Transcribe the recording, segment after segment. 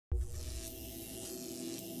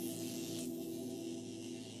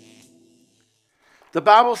The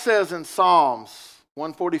Bible says in Psalms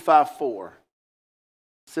 145:4, it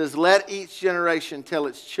says, let each generation tell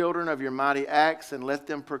its children of your mighty acts and let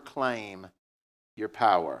them proclaim your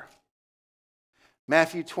power.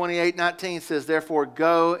 Matthew 28:19 says, therefore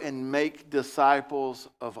go and make disciples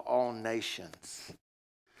of all nations.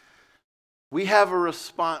 We have a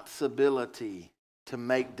responsibility to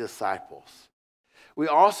make disciples. We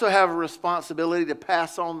also have a responsibility to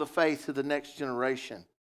pass on the faith to the next generation.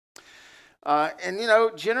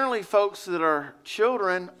 Generally folks that are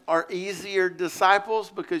children are easier disciples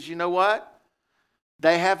because you know what?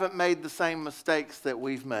 They haven't made the same mistakes that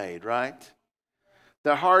we've made, right?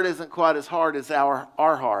 Their heart isn't quite as hard as our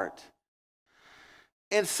heart.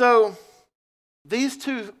 And so these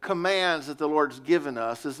two commands that the Lord's given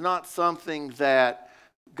us is not something that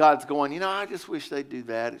God's going, I just wish they'd do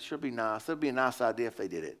that. It should be nice. It would be a nice idea if they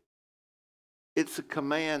did it. It's a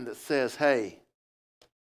command that says, hey,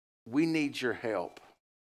 we need your help.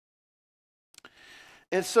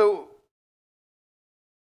 And so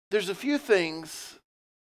there's a few things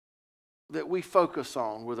that we focus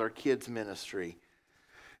on with our kids' ministry.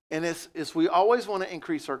 And it's we always want to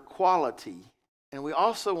increase our quality, and we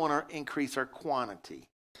also want to increase our quantity.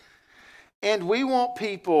 And we want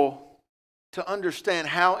people to understand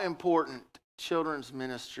how important children's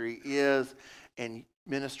ministry is and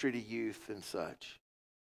ministry to youth and such.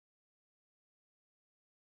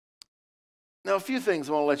 Now, a few things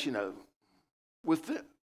I want to let you know.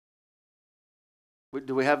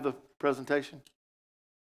 Do we have the presentation?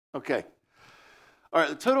 Okay. All right,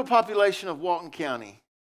 the total population of Walton County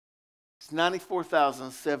is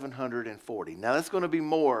 94,740. Now, that's going to be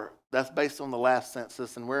more. That's based on the last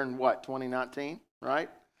census, and we're in what, 2019,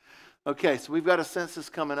 right? Okay, so we've got a census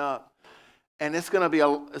coming up, and it's going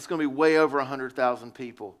to be way over 100,000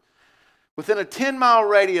 people. Within a 10-mile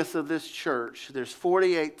radius of this church, there's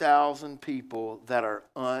 48,000 people that are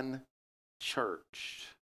unchurched.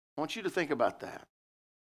 I want you to think about that.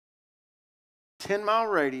 10-mile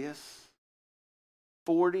radius,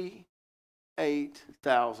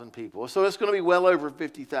 48,000 people. So it's going to be well over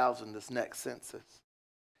 50,000 this next census.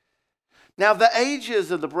 Now, the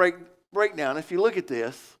ages of the breakdown, if you look at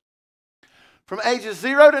this, from ages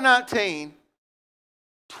 0 to 19,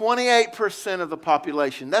 28% of the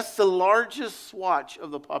population. That's the largest swatch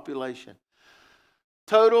of the population.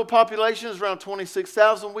 Total population is around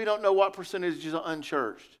 26,000. We don't know what percentage is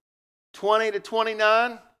unchurched. 20 to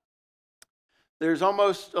 29, there's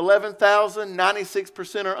almost 11,000.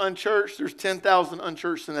 96% are unchurched. There's 10,000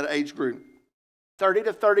 unchurched in that age group. 30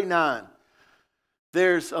 to 39,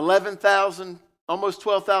 there's 11,000, almost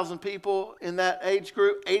 12,000 people in that age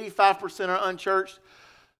group. 85% are unchurched.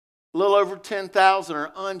 A little over 10,000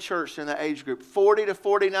 are unchurched in that age group. 40 to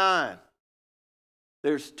 49,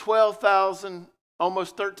 there's 12,000,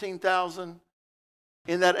 almost 13,000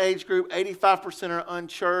 in that age group. 85% are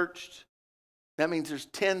unchurched. That means there's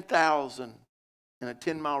 10,000 in a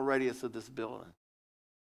 10-mile radius of this building.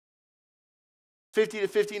 50 to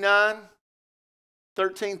 59,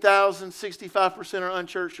 13,000, 65% are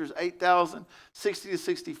unchurched. There's 8,000. 60 to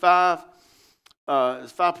 65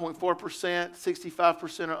 is 5.4%.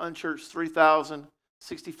 65% are unchurched. 3,000.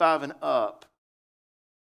 65 and up,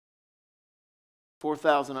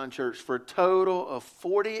 4,000 unchurched, for a total of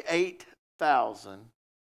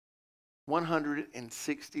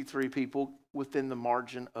 48,163 people within the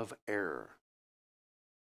margin of error.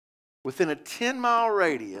 Within a 10-mile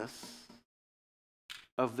radius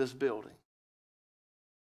of this building.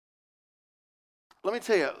 Let me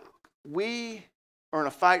tell you, we are in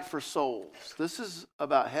a fight for souls. This is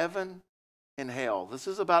about heaven and hell. This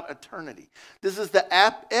is about eternity. This is the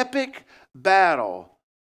epic battle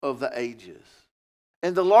of the ages.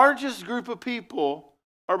 And the largest group of people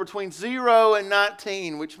are between 0 and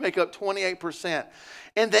 19, which make up 28%.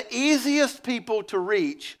 And the easiest people to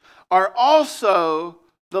reach are also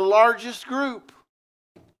the largest group.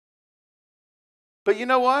 But you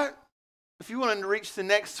know what? If you wanted to reach the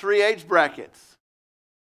next 3 age brackets,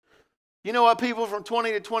 you know what people from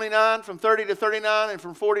 20 to 29, from 30 to 39, and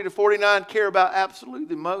from 40 to 49 care about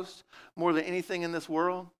absolutely most, more than anything in this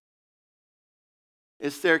world?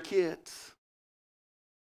 It's their kids.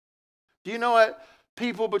 Do you know what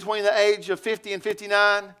people between the age of 50 and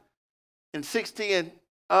 59 and 60 and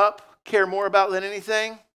up care more about than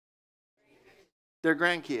anything? Their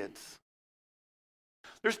grandkids.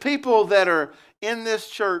 There's people that are in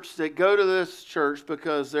this church that go to this church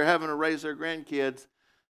because they're having to raise their grandkids,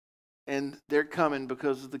 and they're coming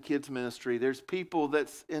because of the kids' ministry. There's people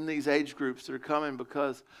that's in these age groups that are coming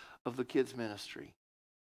because of the kids' ministry.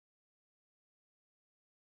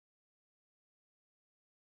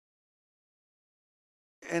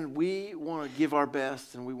 And we want to give our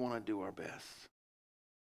best, and we want to do our best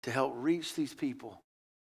to help reach these people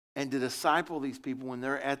and to disciple these people when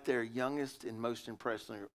they're at their youngest and most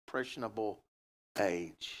impressionable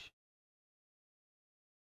age.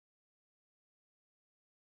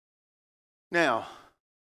 Now,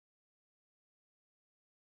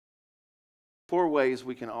 4 ways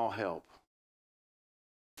we can all help.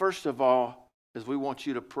 First of all, is we want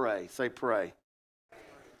you to pray. Say pray.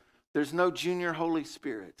 There's no junior Holy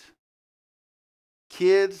Spirit.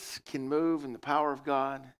 Kids can move in the power of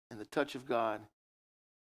God and the touch of God.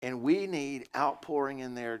 And we need outpouring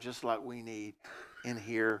in there just like we need in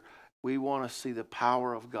here. We want to see the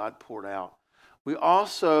power of God poured out. We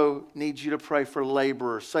also need you to pray for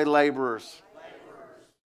laborers. Say laborers. Laborers.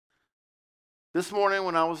 This morning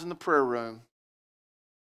when I was in the prayer room,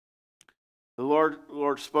 the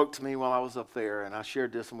Lord spoke to me while I was up there, and I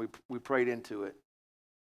shared this, and we prayed into it.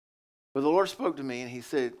 But the Lord spoke to me, and he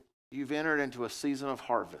said, you've entered into a season of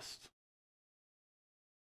harvest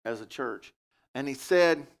as a church. And he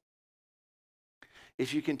said,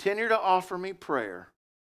 if you continue to offer me prayer,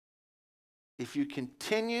 if you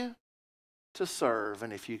continue to serve,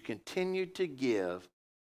 and if you continue to give,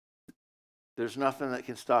 there's nothing that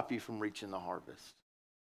can stop you from reaching the harvest.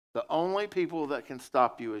 The only people that can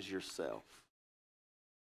stop you is yourself.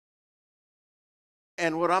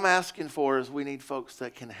 And what I'm asking for is we need folks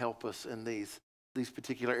that can help us in these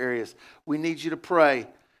particular areas. We need you to pray.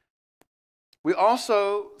 We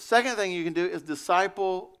also, second thing you can do is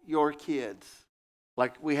disciple your kids.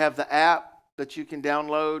 Like we have the app that you can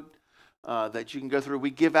download, that you can go through. We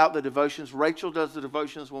give out the devotions. Rachel does the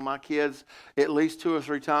devotions with my kids at least 2 or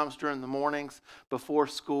 3 times during the mornings before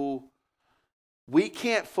school. We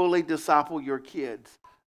can't fully disciple your kids.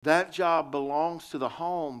 That job belongs to the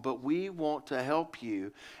home, but we want to help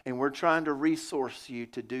you, and we're trying to resource you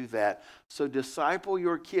to do that. So disciple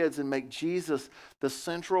your kids and make Jesus the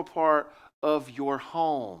central part of your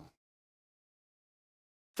home.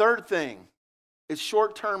 Third thing is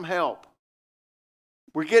short-term help.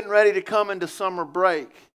 We're getting ready to come into summer break,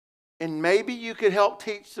 and maybe you could help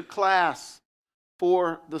teach the class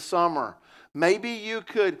for the summer. Maybe you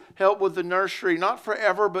could help with the nursery, not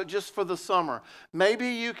forever, but just for the summer. Maybe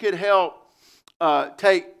you could help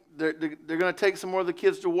they're going to take some more of the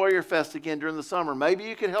kids to Warrior Fest again during the summer. Maybe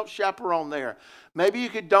you could help chaperone there. Maybe you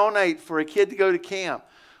could donate for a kid to go to camp.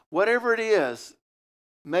 Whatever it is,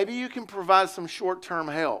 maybe you can provide some short-term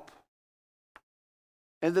help.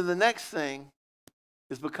 And then the next thing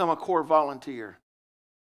is become a core volunteer.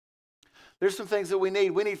 There's some things that we need.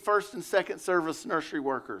 We need first and second service nursery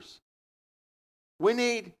workers. We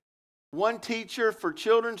need 1 teacher for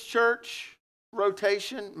children's church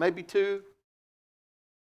rotation, maybe 2.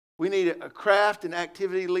 We need a craft and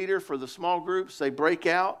activity leader for the small groups. They break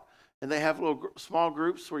out and they have little small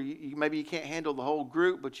groups where maybe you can't handle the whole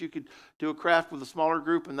group, but you could do a craft with a smaller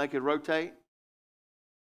group and they could rotate.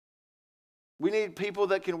 We need people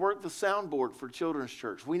that can work the soundboard for children's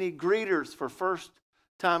church. We need greeters for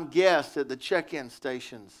first-time guests at the check-in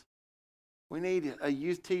stations. We need a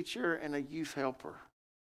youth teacher and a youth helper.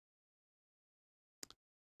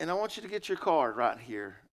 And I want you to get your card right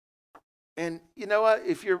here. And you know what?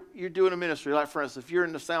 If you're doing a ministry, like for instance, if you're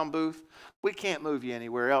in the sound booth, we can't move you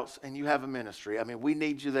anywhere else and you have a ministry. I mean, we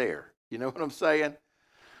need you there. You know what I'm saying?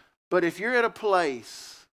 But if you're at a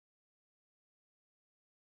place,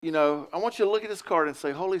 you know, I want you to look at this card and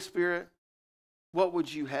say, Holy Spirit, what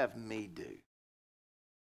would you have me do?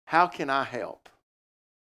 How can I help?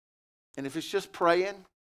 And if it's just praying,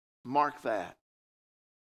 mark that.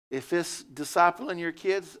 If it's discipling your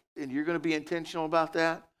kids and you're going to be intentional about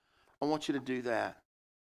that, I want you to do that.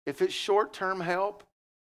 If it's short-term help,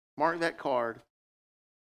 mark that card.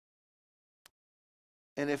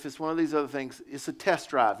 And if it's one of these other things, it's a test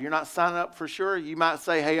drive. You're not signing up for sure. You might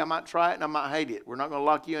say, hey, I might try it and I might hate it. We're not going to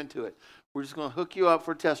lock you into it. We're just going to hook you up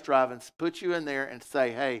for a test drive and put you in there and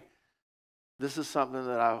say, hey, this is something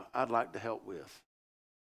that I'd like to help with.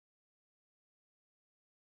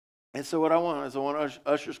 And so what I want is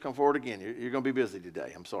ushers come forward again. You're going to be busy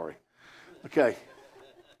today. I'm sorry. Okay.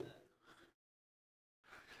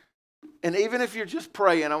 And even if you're just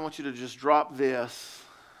praying, I want you to just drop this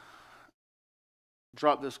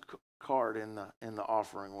card in the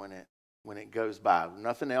offering when it goes by.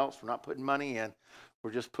 Nothing else. We're not putting money in.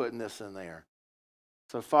 We're just putting this in there.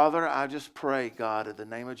 So, Father, I just pray, God, in the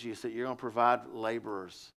name of Jesus, that you're going to provide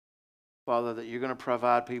laborers. Father, that you're going to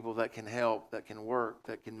provide people that can help, that can work,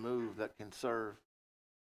 that can move, that can serve.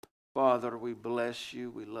 Father, we bless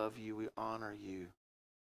you. We love you. We honor you.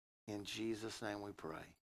 In Jesus' name we pray.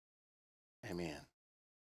 Amen.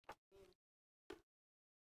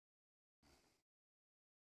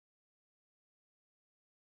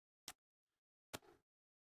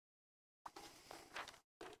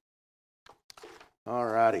 All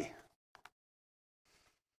righty.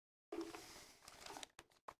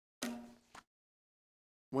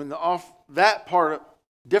 When that part of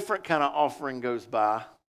different kind of offering goes by, you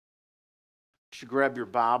should grab your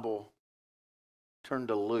Bible, turn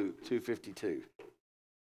to Luke 2:52.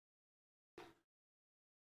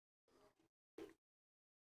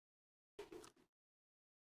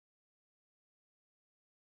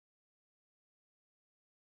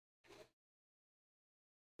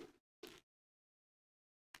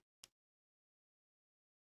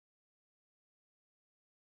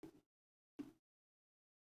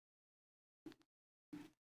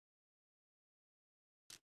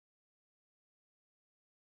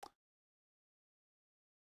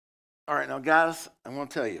 All right, now guys, I'm going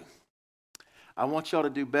to tell you, I want y'all to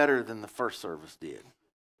do better than the first service did.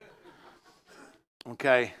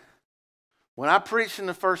 Okay? When I preached in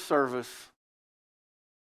the first service,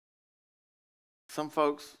 some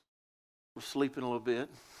folks were sleeping a little bit.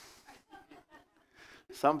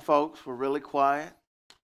 Some folks were really quiet.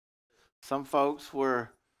 Some folks were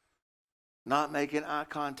not making eye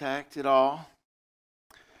contact at all.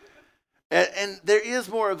 And there is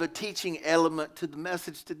more of a teaching element to the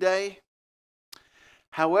message today.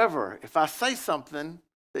 However, if I say something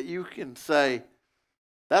that you can say,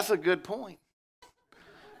 that's a good point.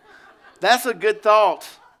 That's a good thought.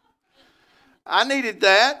 I needed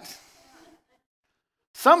that.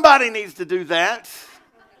 Somebody needs to do that.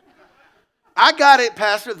 I got it,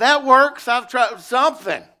 Pastor. That works. I've tried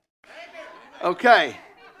something. Okay.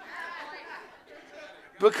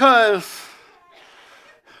 Because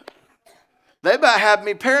they about had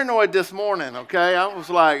me paranoid this morning, okay? I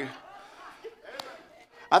was like,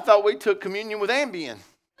 I thought we took communion with Ambien.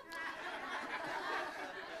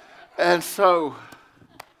 And so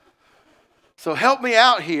help me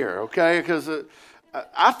out here, okay? Because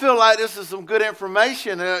I feel like this is some good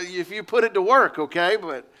information if you put it to work, okay?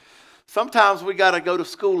 But sometimes we got to go to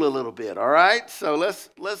school a little bit, all right? So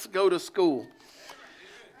let's go to school.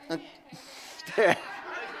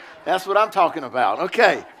 That's what I'm talking about,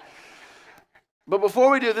 okay? But before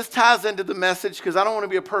we do, this ties into the message because I don't want to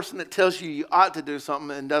be a person that tells you you ought to do something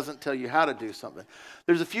and doesn't tell you how to do something.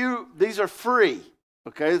 There's a few, these are free,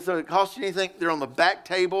 okay? So it costs you anything. They're on the back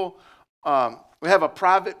table. We have a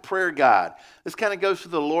private prayer guide. This kind of goes through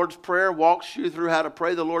the Lord's Prayer, walks you through how to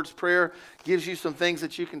pray the Lord's Prayer, gives you some things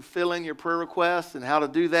that you can fill in your prayer requests and how to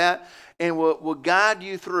do that, and will guide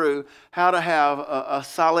you through how to have a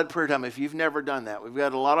solid prayer time if you've never done that. We've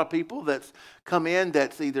got a lot of people that's come in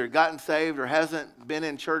that's either gotten saved or hasn't been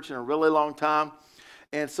in church in a really long time,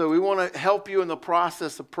 and so we want to help you in the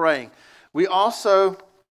process of praying. We also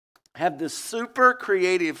have this super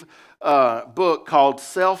creative book called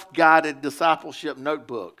Self-Guided Discipleship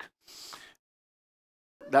Notebook.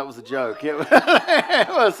 That was a joke. It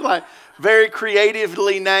was like very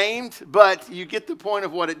creatively named, but you get the point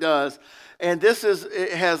of what it does. And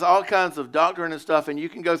it has all kinds of doctrine and stuff, and you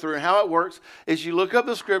can go through. And how it works is you look up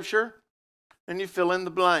the scripture and you fill in the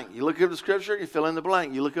blank. You look up the scripture, you fill in the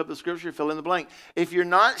blank. You look up the scripture, you fill in the blank. If you're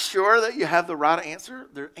not sure that you have the right answer,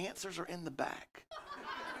 their answers are in the back.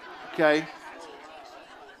 Okay?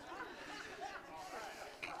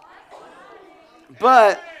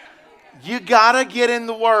 But you got to get in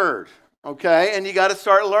the Word, okay? And you got to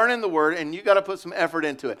start learning the Word, and you got to put some effort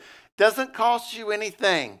into it. Doesn't cost you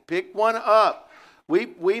anything. Pick one up.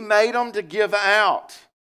 We made them to give out.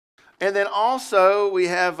 And then also we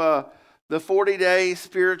have the 40-day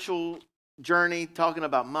spiritual journey talking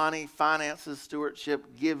about money, finances,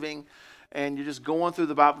 stewardship, giving, and you're just going through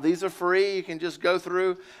the Bible. These are free. You can just go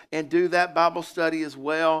through and do that Bible study as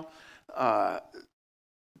well.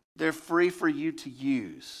 They're free for you to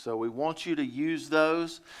use. So we want you to use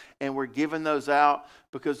those, and we're giving those out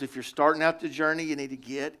because if you're starting out the journey, you need to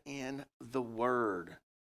get in the Word.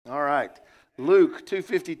 All right. Luke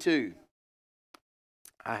 2:52.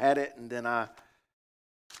 I had it, and then I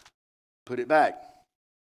put it back.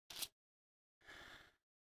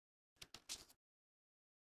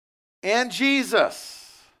 And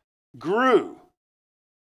Jesus grew.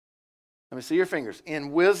 Let me see your fingers.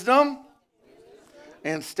 In wisdom,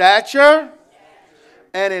 in stature,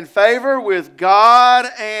 and in favor with God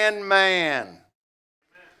and man.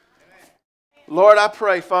 Lord, I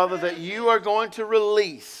pray, Father, that you are going to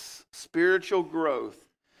release spiritual growth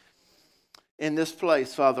in this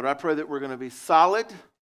place, Father. I pray that we're going to be solid,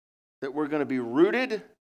 that we're going to be rooted,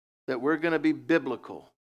 that we're going to be biblical.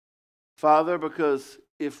 Father, because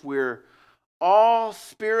if we're all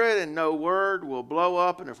spirit and no word, we'll blow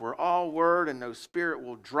up. And if we're all word and no spirit,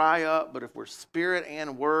 we'll dry up. But if we're spirit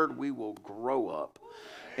and word, we will grow up.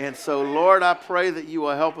 And so, Lord, I pray that you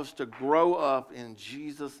will help us to grow up in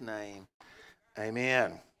Jesus' name.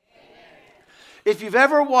 Amen. If you've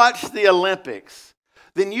ever watched the Olympics,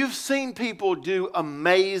 then you've seen people do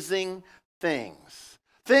amazing things.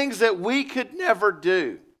 Things that we could never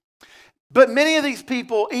do. But many of these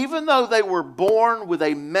people, even though they were born with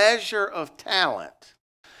a measure of talent,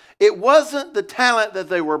 it wasn't the talent that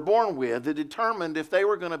they were born with that determined if they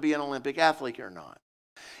were going to be an Olympic athlete or not.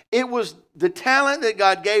 It was the talent that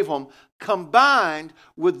God gave them combined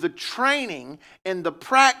with the training and the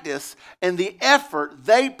practice and the effort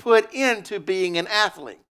they put into being an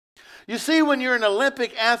athlete. You see, when you're an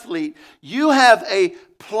Olympic athlete, you have a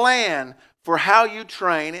plan for how you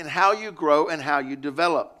train and how you grow and how you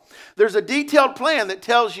develop. There's a detailed plan that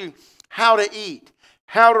tells you how to eat,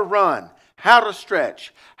 how to run, how to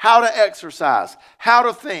stretch, how to exercise, how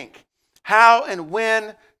to think, how and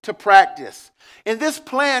when to practice. And this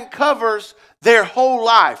plan covers their whole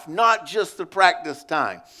life, not just the practice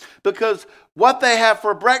time. Because what they have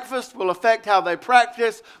for breakfast will affect how they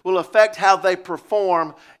practice, will affect how they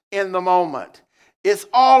perform in the moment. It's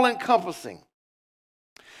all encompassing.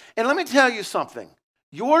 And let me tell you something.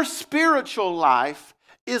 Your spiritual life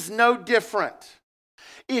is no different.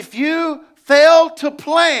 If you fail to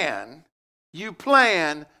plan, you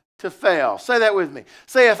plan to fail. Say that with me.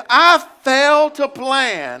 Say, if I fail to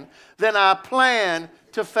plan, then I plan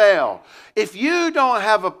to fail. If you don't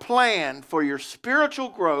have a plan for your spiritual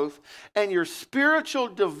growth and your spiritual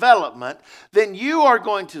development, then you are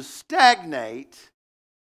going to stagnate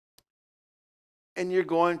and you're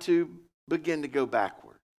going to begin to go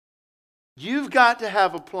backward. You've got to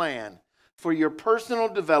have a plan for your personal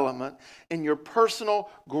development and your personal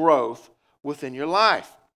growth within your life.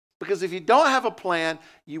 Because if you don't have a plan,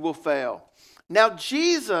 you will fail. Now,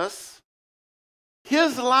 Jesus,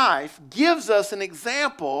 his life gives us an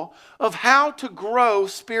example of how to grow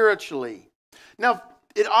spiritually. Now,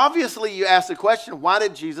 obviously you ask the question, why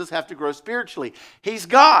did Jesus have to grow spiritually? He's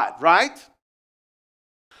God, right?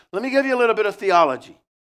 Let me give you a little bit of theology.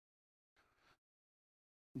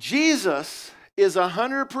 Jesus is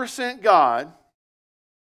 100% God,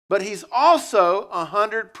 but he's also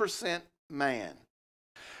 100% man.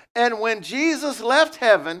 And when Jesus left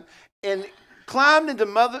heaven and climbed into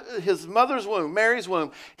his mother's womb, Mary's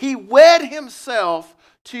womb, he wed himself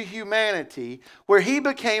to humanity where he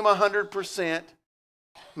became 100%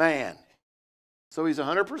 man. So he's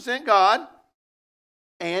 100% God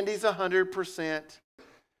and he's 100%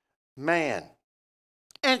 man.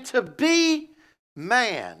 And to be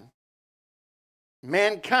man,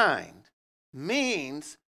 mankind,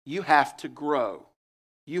 means you have to grow.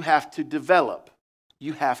 You have to develop.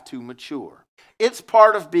 You have to mature. It's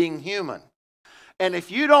part of being human. And if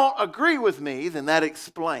you don't agree with me, then that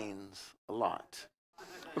explains a lot.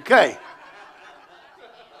 Okay.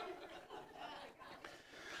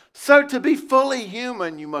 So to be fully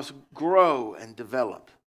human, you must grow and develop.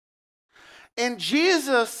 And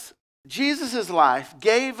Jesus' life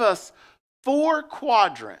gave us 4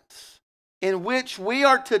 quadrants in which we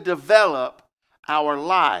are to develop our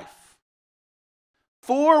life.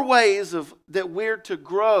 4 ways that we're to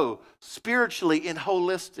grow spiritually and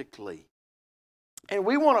holistically. And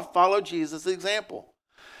we want to follow Jesus' example.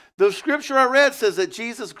 The scripture I read says that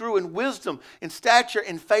Jesus grew in wisdom, in stature,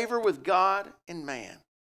 in favor with God and man.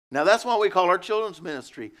 Now that's why we call our children's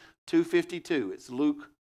ministry 252. It's Luke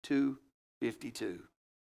 2:52.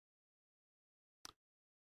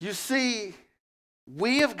 You see,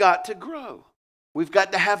 we have got to grow. We've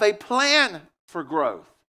got to have a plan for growth.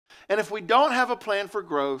 And if we don't have a plan for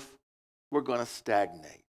growth, we're going to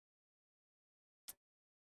stagnate.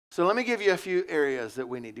 So let me give you a few areas that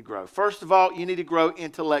we need to grow. First of all, you need to grow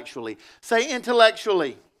intellectually. Say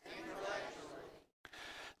intellectually.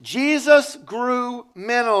 Jesus grew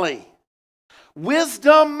mentally.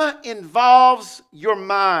 Wisdom involves your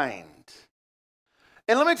mind.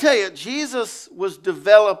 And let me tell you, Jesus was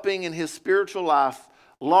developing in his spiritual life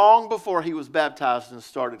long before he was baptized and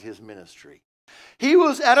started his ministry. He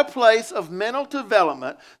was at a place of mental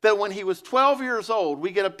development that when he was 12 years old,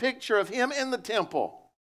 we get a picture of him in the temple.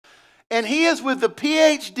 And he is with the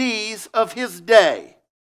PhDs of his day,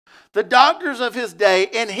 the doctors of his day,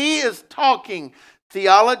 and he is talking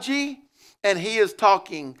theology, and he is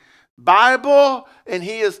talking Bible, and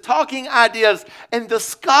he is talking ideas. And the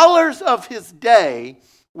scholars of his day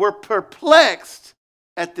were perplexed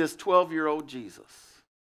at this 12-year-old Jesus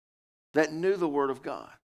that knew the Word of God.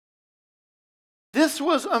 This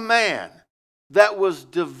was a man that was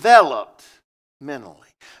developed mentally.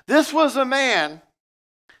 This was a man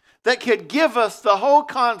that could give us the whole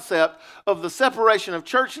concept of the separation of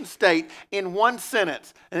church and state in one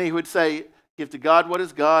sentence. And he would say, give to God what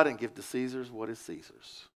is God and give to Caesar's what is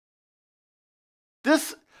Caesar's.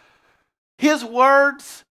 His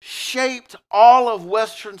words shaped all of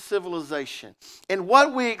Western civilization. And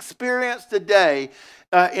what we experience today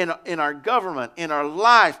in our government, in our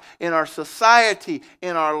life, in our society,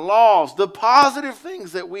 in our laws, the positive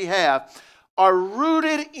things that we have are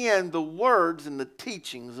rooted in the words and the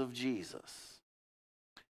teachings of Jesus.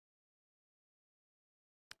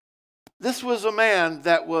 This was a man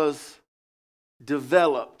that was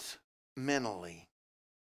developed mentally.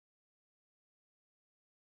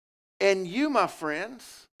 And you, my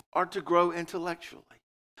friends, are to grow intellectually.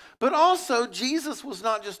 But also, Jesus was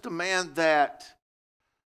not just a man that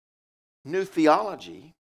knew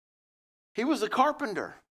theology. He was a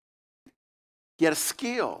carpenter. He had a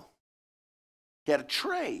skill. He had a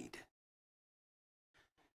trade.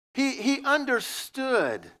 He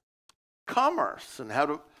understood commerce and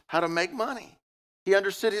how to make money. He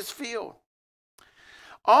understood his field.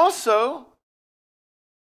 Also,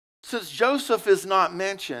 since Joseph is not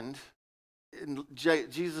mentioned in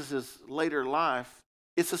Jesus' later life,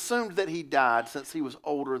 it's assumed that he died since he was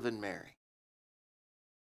older than Mary.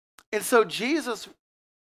 And so Jesus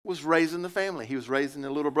was raising the family. He was raising the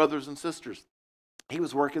little brothers and sisters. He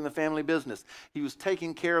was working the family business. He was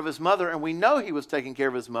taking care of his mother, and we know he was taking care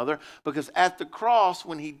of his mother because at the cross,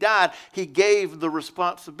 when he died, he gave the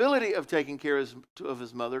responsibility of taking care of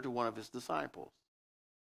his mother to one of his disciples.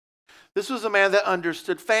 This was a man that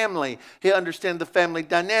understood family. He understood the family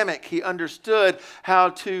dynamic. He understood how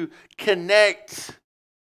to connect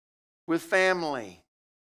with family.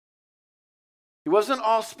 He wasn't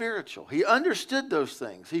all spiritual. He understood those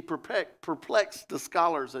things. He perplexed the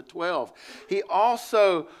scholars at 12. He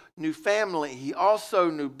also knew family. He also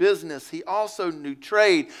knew business. He also knew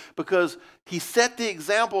trade because he set the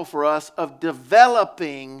example for us of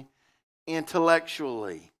developing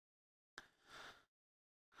intellectually.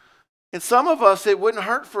 And some of us, it wouldn't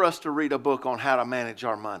hurt for us to read a book on how to manage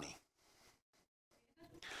our money.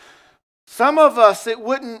 Some of us, it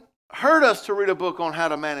wouldn't hurt us to read a book on how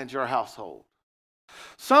to manage our household.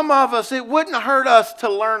 Some of us, it wouldn't hurt us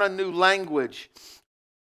to learn a new language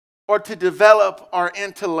or to develop our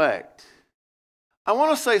intellect. I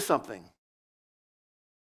want to say something.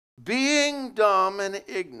 Being dumb and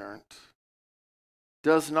ignorant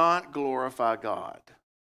does not glorify God.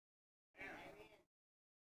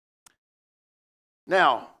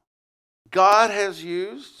 Now, God has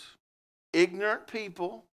used ignorant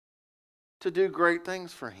people to do great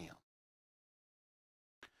things for him.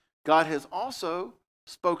 God has also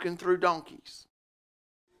spoken through donkeys.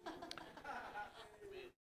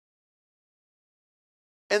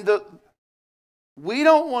 And we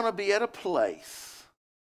don't want to be at a place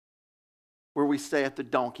where we stay at the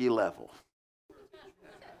donkey level.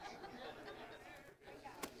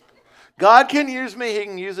 God can use me, he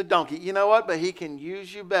can use a donkey. You know what? But he can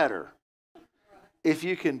use you better if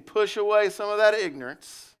you can push away some of that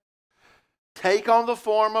ignorance, take on the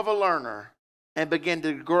form of a learner, and begin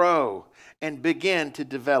to grow and begin to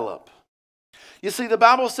develop. You see, the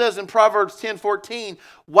Bible says in Proverbs 10:14,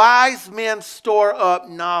 wise men store up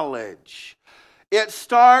knowledge. It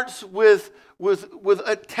starts with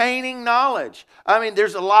attaining knowledge. I mean,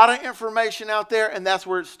 there's a lot of information out there, and that's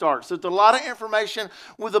where it starts. There's a lot of information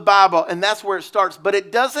with the Bible, and that's where it starts. But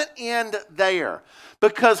it doesn't end there.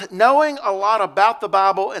 Because knowing a lot about the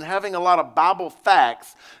Bible and having a lot of Bible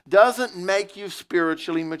facts doesn't make you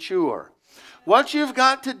spiritually mature. What you've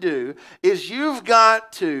got to do is you've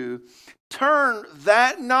got to turn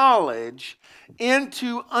that knowledge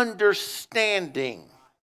into understanding.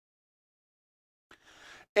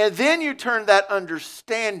 And then you turn that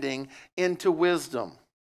understanding into wisdom.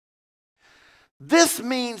 This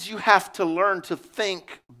means you have to learn to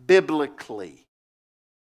think biblically.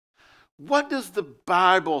 What does the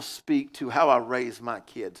Bible speak to how I raise my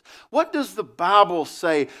kids? What does the Bible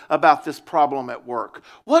say about this problem at work?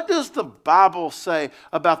 What does the Bible say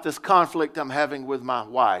about this conflict I'm having with my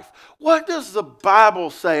wife? What does the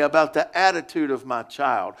Bible say about the attitude of my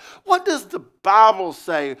child? What does the Bible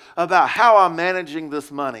say about how I'm managing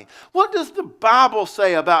this money? What does the Bible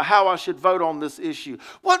say about how I should vote on this issue?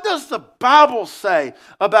 What does the Bible say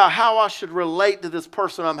about how I should relate to this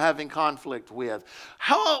person I'm having conflict with?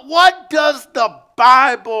 What does the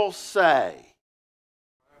Bible say?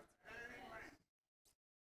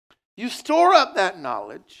 You store up that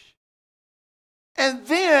knowledge, and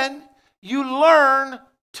then you learn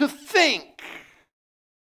to think.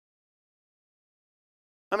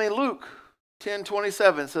 I mean, Luke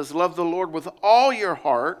 10:27 says, love the Lord with all your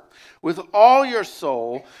heart, with all your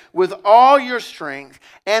soul, with all your strength,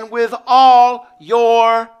 and with all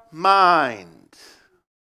your mind.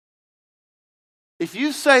 If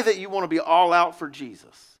you say that you want to be all out for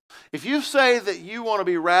Jesus, if you say that you want to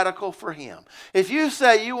be radical for him, if you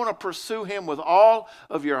say you want to pursue him with all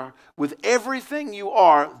of with everything you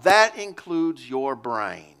are, that includes your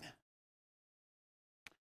brain.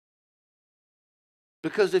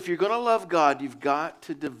 Because if you're going to love God, you've got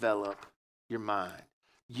to develop your mind.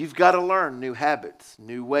 You've got to learn new habits,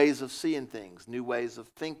 new ways of seeing things, new ways of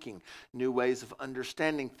thinking, new ways of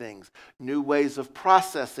understanding things, new ways of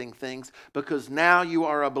processing things, because now you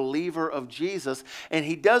are a believer of Jesus, and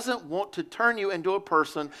he doesn't want to turn you into a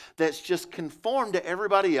person that's just conformed to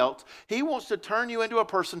everybody else. He wants to turn you into a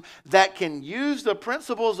person that can use the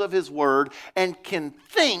principles of his word and can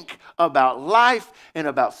think about life and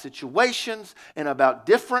about situations and about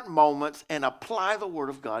different moments and apply the word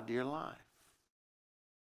of God to your life.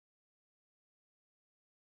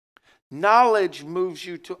 Knowledge moves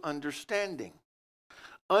you to understanding.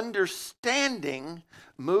 Understanding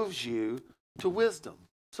moves you to wisdom.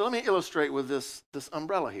 So let me illustrate with this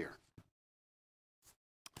umbrella here.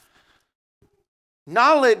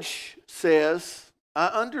 Knowledge says, I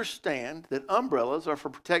understand that umbrellas are for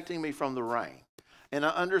protecting me from the rain. And I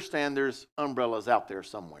understand there's umbrellas out there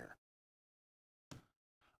somewhere.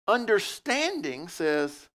 Understanding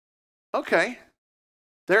says, okay,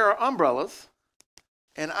 there are umbrellas,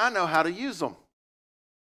 and I know how to use them.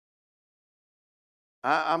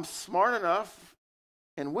 I'm smart enough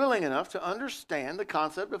and willing enough to understand the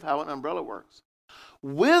concept of how an umbrella works.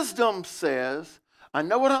 Wisdom says, I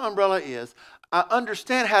know what an umbrella is. I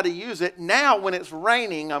understand how to use it. Now, when it's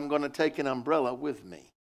raining, I'm going to take an umbrella with me.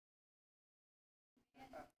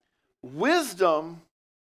 Wisdom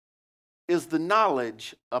is the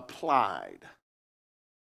knowledge applied.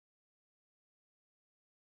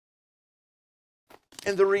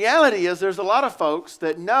 And the reality is there's a lot of folks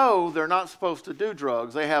that know they're not supposed to do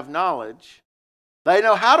drugs. They have knowledge. They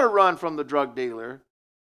know how to run from the drug dealer,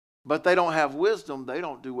 but they don't have wisdom. They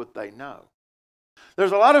don't do what they know.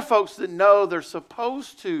 There's a lot of folks that know they're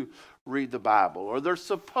supposed to read the Bible, or they're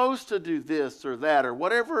supposed to do this or that, or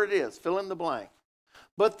whatever it is, fill in the blank.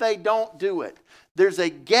 But they don't do it. There's a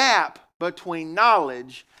gap between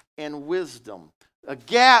knowledge and wisdom. A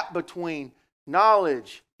gap between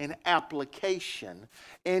knowledge and application.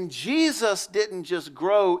 And Jesus didn't just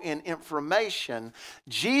grow in information.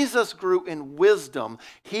 Jesus grew in wisdom.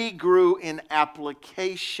 He grew in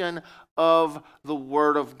application of the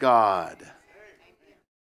Word of God.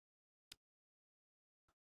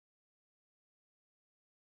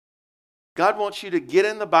 God wants you to get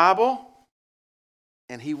in the Bible,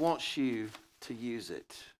 and he wants you to use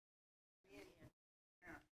it.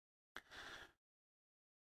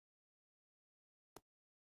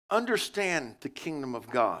 Understand the kingdom of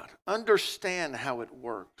God. Understand how it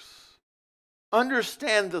works.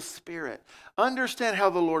 Understand the Spirit. Understand how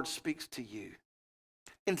the Lord speaks to you.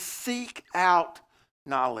 And seek out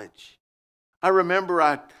knowledge. I remember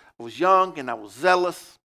I was young and I was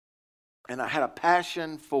zealous. And I had a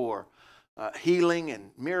passion for healing and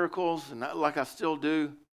miracles, and like I still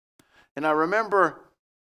do. And I remember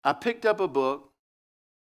I picked up a book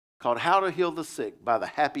called How to Heal the Sick by the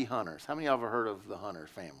Happy Hunters. How many of you have heard of the Hunter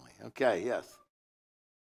family? Okay, yes.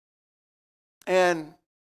 And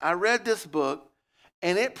I read this book,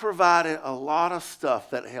 and it provided a lot of stuff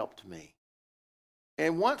that helped me.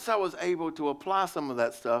 And once I was able to apply some of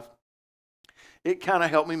that stuff, it kind of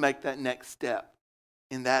helped me make that next step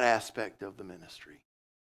in that aspect of the ministry.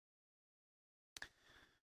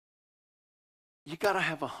 You got to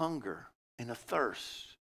have a hunger and a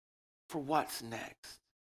thirst for what's next.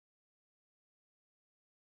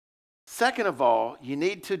 Second of all, you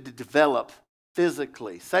need to develop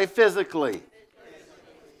physically. Say physically.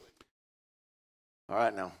 All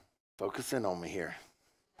right, now, focus in on me here.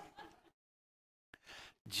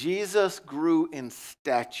 Jesus grew in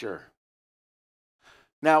stature.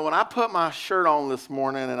 Now, when I put my shirt on this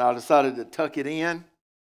morning and I decided to tuck it in,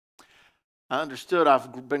 I understood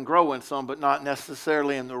I've been growing some, but not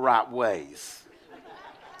necessarily in the right ways.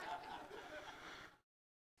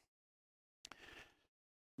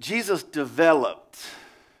 Jesus developed.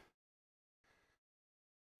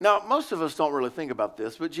 Now, most of us don't really think about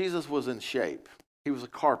this, but Jesus was in shape. He was a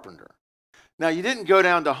carpenter. Now, you didn't go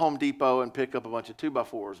down to Home Depot and pick up a bunch of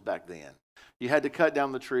 2x4s back then. You had to cut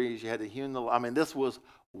down the trees. You had to hew this was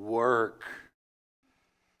work.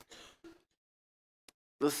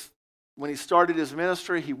 When he started his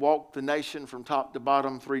ministry, he walked the nation from top to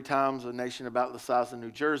bottom 3 times, a nation about the size of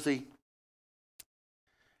New Jersey.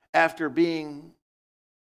 After being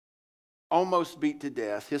almost beat to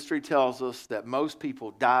death, history tells us that most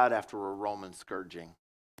people died after a Roman scourging.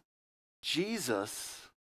 Jesus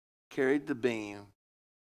carried the beam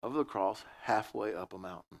of the cross halfway up a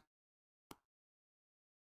mountain.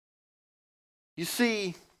 You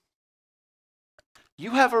see, you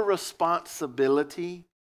have a responsibility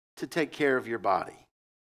to take care of your body.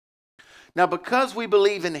 Now, because we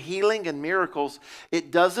believe in healing and miracles, it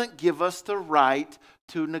doesn't give us the right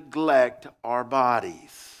to neglect our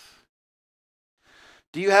bodies.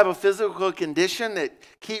 Do you have a physical condition that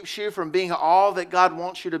keeps you from being all that God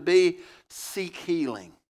wants you to be? Seek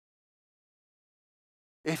healing.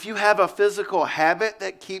 If you have a physical habit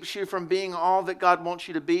that keeps you from being all that God wants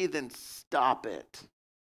you to be, then stop it.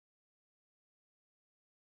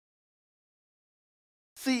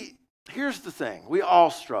 See, here's the thing. We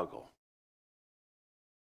all struggle.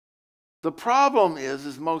 The problem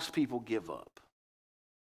is most people give up.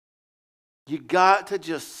 You got to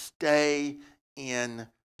just stay in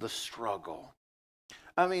the struggle.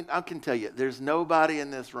 I mean, I can tell you, there's nobody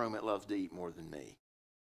in this room that loves to eat more than me.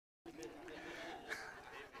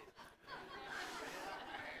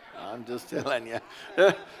 I'm just telling you.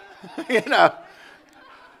 You know,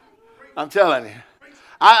 I'm telling you.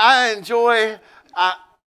 I enjoy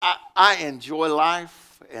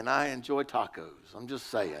life, and I enjoy tacos. I'm just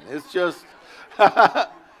saying. It's just...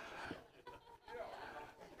 But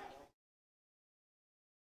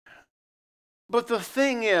the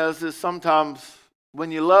thing is sometimes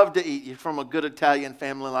when you love to eat, you're from a good Italian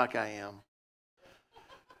family like I am,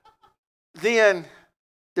 then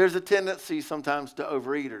there's a tendency sometimes to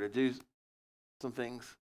overeat or to do some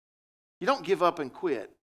things. You don't give up and quit.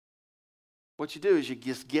 What you do is you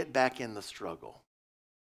just get back in the struggle.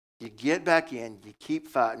 You get back in, you keep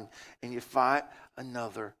fighting, and you fight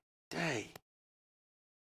another day.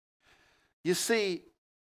 You see,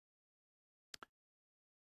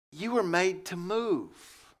 you were made to move.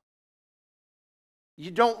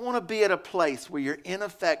 You don't want to be at a place where you're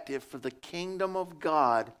ineffective for the kingdom of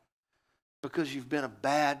God because you've been a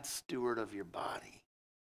bad steward of your body.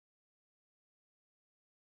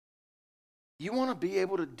 You want to be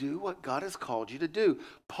able to do what God has called you to do.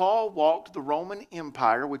 Paul walked the Roman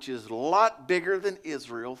Empire, which is a lot bigger than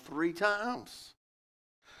Israel, 3 times.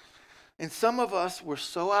 And some of us were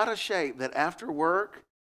so out of shape that after work,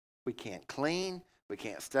 we can't clean, we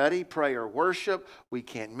can't study, pray, or worship. We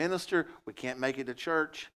can't minister. We can't make it to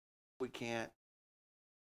church. We can't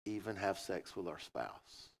even have sex with our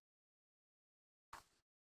spouse.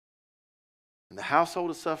 And the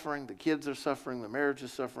household is suffering. The kids are suffering. The marriage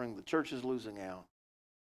is suffering. The church is losing out.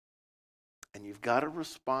 And you've got a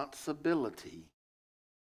responsibility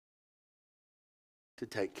to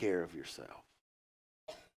take care of yourself.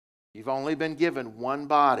 You've only been given one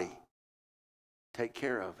body. Take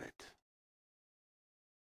care of it.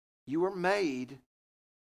 You were made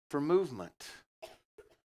for movement.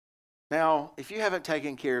 Now, if you haven't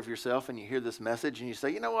taken care of yourself and you hear this message and you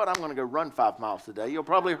say, you know what, I'm going to go run 5 miles today, you'll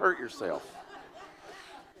probably hurt yourself.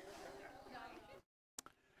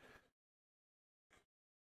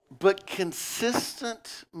 But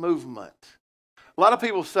consistent movement. A lot of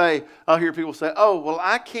people say, I'll hear people say, oh, well,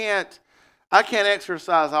 I can't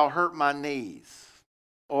exercise, I'll hurt my knees.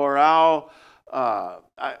 Or I'll hurt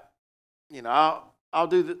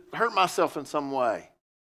myself in some way.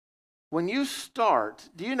 When you start,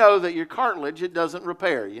 do you know that your cartilage, it doesn't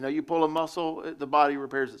repair? You know, you pull a muscle, the body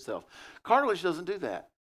repairs itself. Cartilage doesn't do that.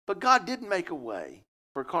 But God did make a way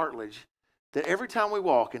for cartilage that every time we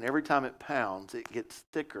walk and every time it pounds, it gets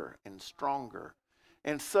thicker and stronger.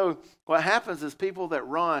 And so what happens is people that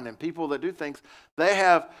run and people that do things, they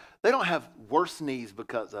don't have worse knees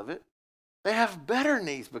because of it. They have better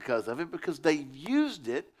knees because of it, because they've used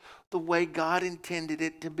it the way God intended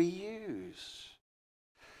it to be used.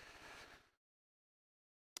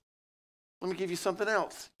 Let me give you something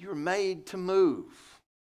else. You're made to move.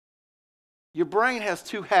 Your brain has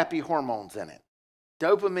 2 happy hormones in it,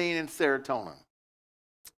 dopamine and serotonin.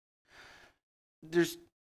 There's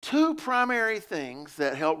 2 primary things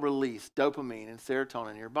that help release dopamine and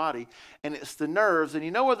serotonin in your body, and it's the nerves. And you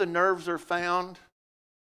know where the nerves are found?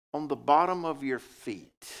 On the bottom of your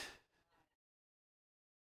feet.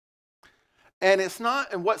 And it's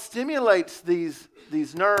not, and what stimulates these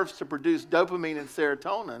nerves to produce dopamine and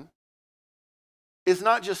serotonin is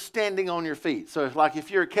not just standing on your feet. So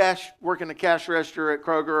if you're working a cash register at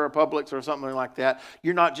Kroger or Publix or something like that,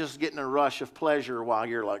 you're not just getting a rush of pleasure while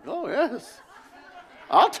you're like, oh yes,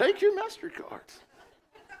 I'll take your MasterCards.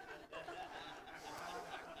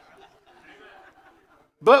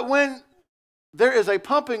 But when there is a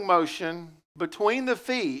pumping motion between the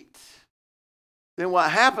feet, then what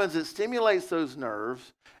happens, it stimulates those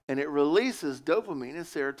nerves and it releases dopamine and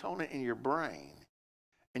serotonin in your brain,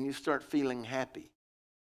 and you start feeling happy.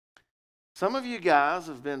 Some of you guys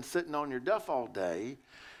have been sitting on your duff all day,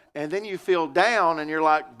 and then you feel down and you're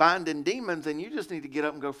like binding demons, and you just need to get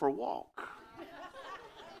up and go for a walk.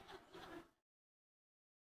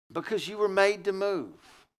 Because you were made to move.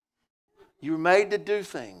 You were made to do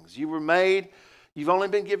things. You've only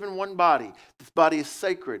been given one body. This body is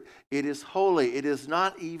sacred. It is holy. It is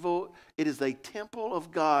not evil. It is a temple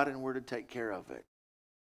of God, and we're to take care of it.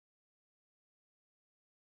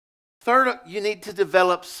 Third, you need to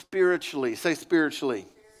develop spiritually. Say spiritually.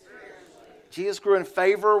 Jesus grew in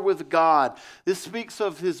favor with God. This speaks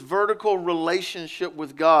of his vertical relationship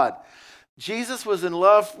with God. Jesus was in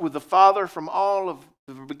love with the Father from all of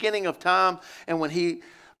the beginning of time, and when he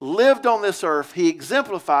lived on this earth, he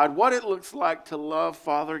exemplified what it looks like to love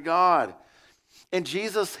Father God. And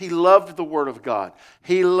Jesus, he loved the Word of God.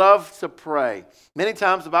 He loved to pray. Many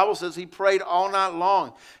times the Bible says he prayed all night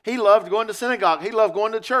long. He loved going to synagogue. He loved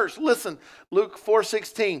going to church. Listen, Luke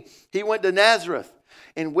 4:16, he went to Nazareth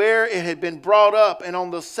and where it had been brought up. And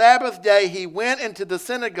on the Sabbath day, he went into the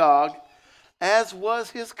synagogue as was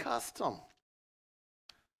his custom.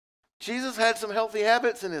 Jesus had some healthy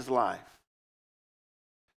habits in his life.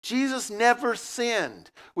 Jesus never sinned,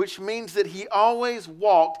 which means that he always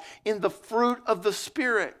walked in the fruit of the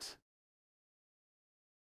Spirit.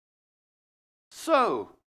 So,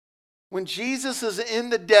 when Jesus is in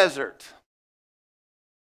the desert,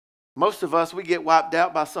 most of us, we get wiped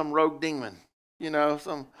out by some rogue demon,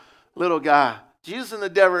 some little guy. Jesus in the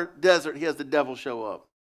desert, he has the devil show up.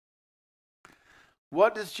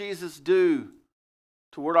 What does Jesus do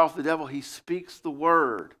to ward off the devil? He speaks the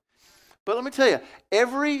word. But let me tell you,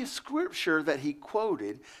 every scripture that he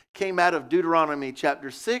quoted came out of Deuteronomy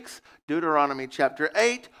chapter 6, Deuteronomy chapter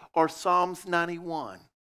 8, or Psalms 91.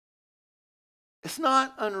 It's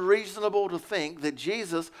not unreasonable to think that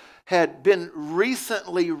Jesus had been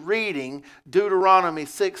recently reading Deuteronomy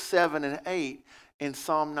 6, 7, and 8 in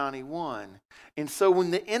Psalm 91. And so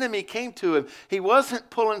when the enemy came to him, he wasn't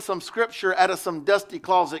pulling some scripture out of some dusty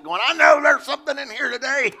closet going, I know there's something in here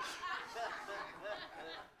today.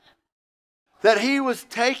 That he was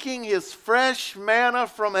taking his fresh manna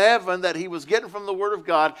from heaven that he was getting from the Word of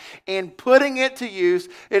God and putting it to use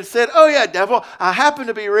and said, oh yeah, devil, I happen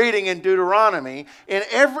to be reading in Deuteronomy,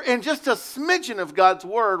 and just a smidgen of God's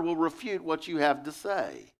Word will refute what you have to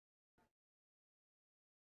say.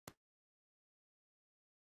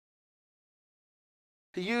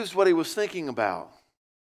 He used what he was thinking about.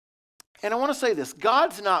 And I want to say this,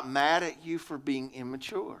 God's not mad at you for being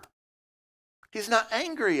immature. He's not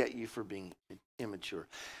angry at you for being immature.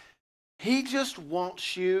 He just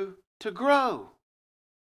wants you to grow.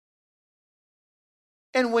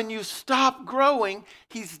 And when you stop growing,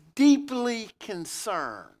 he's deeply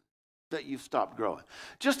concerned that you've stopped growing.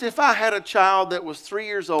 Just if I had a child that was 3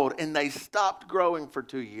 years old and they stopped growing for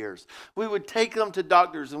 2 years, we would take them to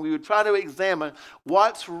doctors and we would try to examine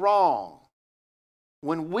what's wrong.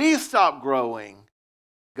 When we stop growing,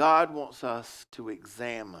 God wants us to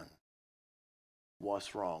examine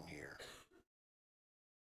what's wrong here.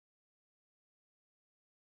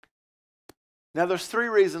 Now, there's 3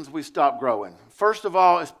 reasons we stop growing. First of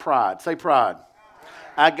all, is pride. Say pride.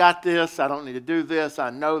 I got this. I don't need to do this.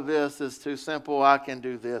 I know this. It's too simple. I can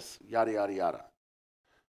do this. Yada, yada, yada.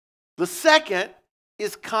 The second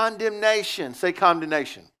is condemnation. Say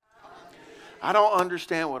condemnation. I don't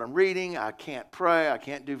understand what I'm reading. I can't pray. I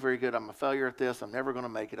can't do very good. I'm a failure at this. I'm never going to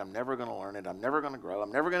make it. I'm never going to learn it. I'm never going to grow.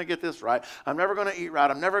 I'm never going to get this right. I'm never going to eat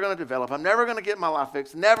right. I'm never going to develop. I'm never going to get my life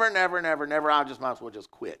fixed. Never, never, never, never. I just might as well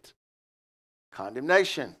just quit.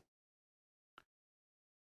 Condemnation.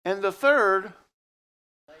 And the third,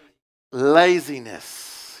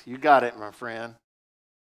 laziness. You got it, my friend.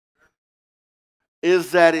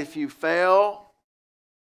 Is that if you fail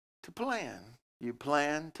to plan, you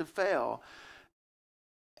plan to fail.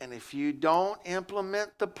 And if you don't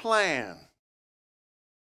implement the plan,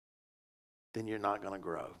 then you're not going to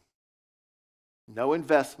grow. No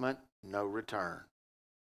investment, no return.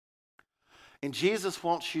 And Jesus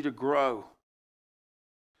wants you to grow.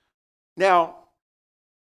 Now,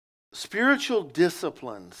 spiritual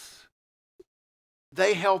disciplines,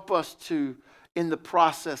 they help us to, in the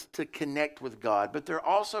process, to connect with God. But they're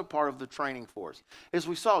also part of the training for us. As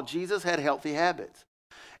we saw, Jesus had healthy habits.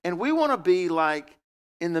 And we want to be like,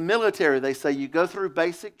 in the military, they say you go through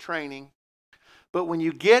basic training, but when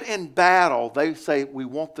you get in battle, they say we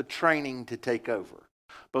want the training to take over.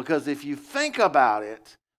 Because if you think about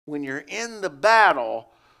it, when you're in the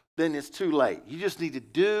battle, then it's too late. You just need to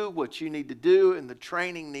do what you need to do, and the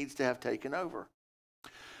training needs to have taken over.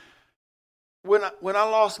 When I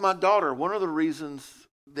lost my daughter, one of the reasons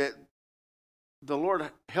that the Lord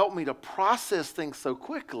helped me to process things so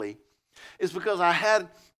quickly is because I had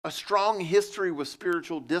a strong history with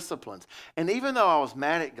spiritual disciplines. And even though I was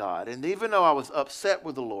mad at God, and even though I was upset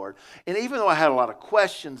with the Lord, and even though I had a lot of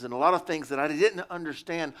questions and a lot of things that I didn't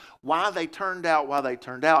understand why they turned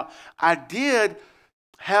out, I did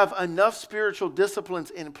have enough spiritual disciplines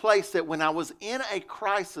in place that when I was in a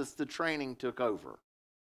crisis, the training took over.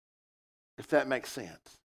 If that makes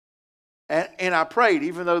sense. And I prayed,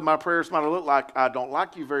 even though my prayers might have looked like, I don't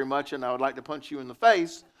like you very much and I would like to punch you in the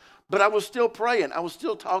face, but I was still praying. I was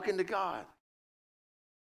still talking to God.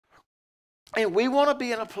 And we want to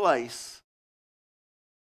be in a place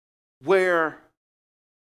where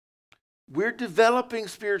we're developing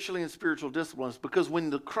spiritually and spiritual disciplines, because when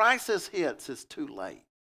the crisis hits, it's too late.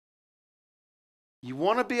 You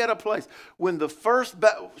want to be at a place when the first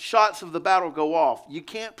shots of the battle go off, you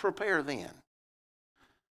can't prepare then.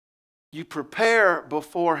 You prepare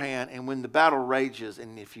beforehand, and when the battle rages,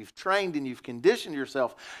 and if you've trained and you've conditioned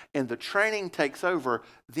yourself and the training takes over,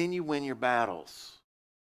 then you win your battles.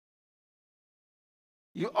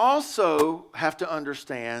 You also have to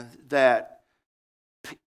understand that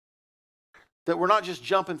we're not just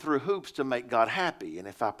jumping through hoops to make God happy. And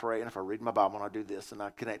if I pray and if I read my Bible and I do this and I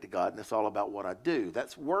connect to God and it's all about what I do,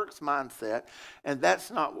 that's works mindset, and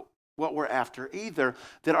that's not what we're after either.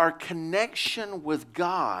 That our connection with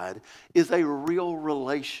God is a real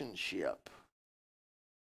relationship.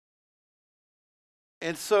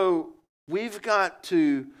 And so we've got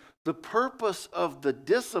to, the purpose of the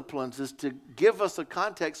disciplines is to give us a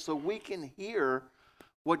context so we can hear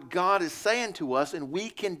what God is saying to us and we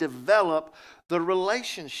can develop the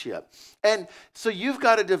relationship. And so you've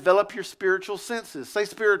got to develop your spiritual senses. Say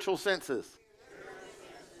spiritual senses.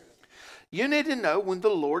 You need to know when the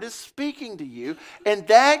Lord is speaking to you, and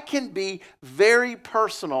that can be very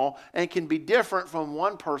personal and can be different from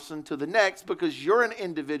one person to the next because you're an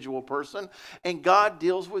individual person and God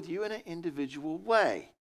deals with you in an individual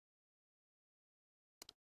way.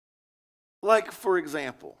 Like, for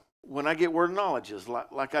example, when I get word knowledges,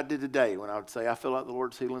 like I did today, when I would say, I feel like the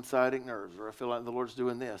Lord's healing sciatic nerves, or I feel like the Lord's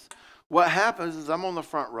doing this. What happens is I'm on the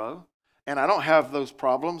front row, and I don't have those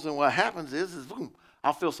problems, and what happens is boom,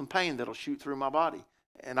 I'll feel some pain that'll shoot through my body.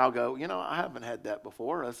 And I'll go, I haven't had that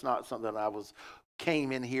before. That's not something I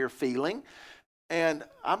came in here feeling. And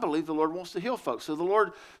I believe the Lord wants to heal folks. So the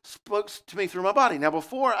Lord spoke to me through my body. Now,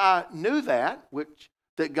 before I knew that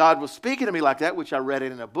God was speaking to me like that, which I read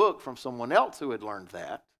it in a book from someone else who had learned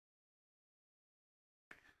that,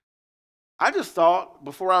 I just thought,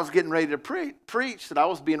 before I was getting ready to preach, that I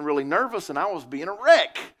was being really nervous and I was being a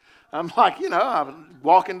wreck. I'm like, I would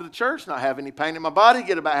walk into the church, not have any pain in my body,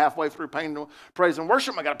 get about halfway through praise and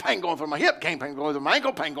worship. I got a pain going through my hip, pain going through my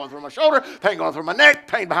ankle, pain going through my shoulder, pain going through my neck,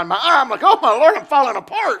 pain behind my eye. I'm like, oh my Lord, I'm falling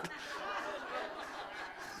apart.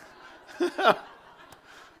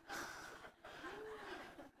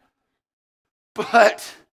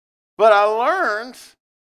 But I learned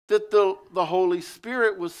that the Holy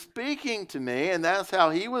Spirit was speaking to me, and that's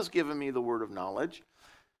how He was giving me the word of knowledge.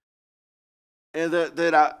 And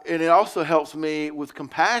and it also helps me with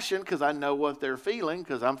compassion because I know what they're feeling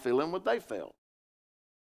because I'm feeling what they felt.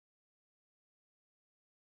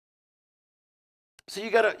 So you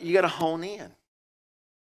gotta hone in.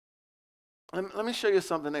 Let me show you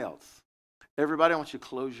something else. Everybody, I want you to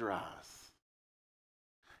close your eyes.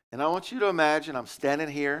 And I want you to imagine I'm standing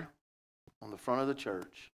here on the front of the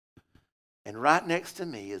church, and right next to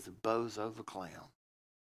me is Bozo the Clown.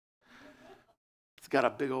 He's got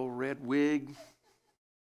a big old red wig,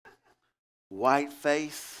 white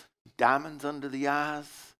face, diamonds under the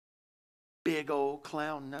eyes, big old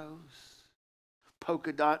clown nose,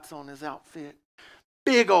 polka dots on his outfit,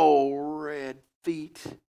 big old red feet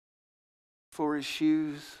for his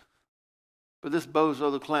shoes. But this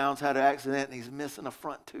Bozo the Clown's had an accident and he's missing a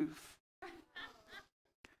front tooth.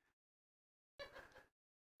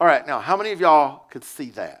 All right, now, how many of y'all could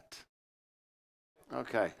see that?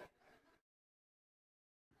 Okay.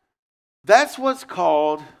 That's what's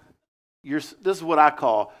called, this is what I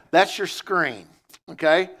call, that's your screen.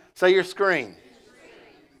 Okay? Say your screen.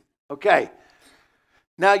 Okay.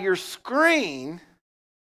 Now your screen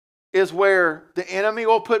is where the enemy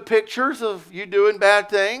will put pictures of you doing bad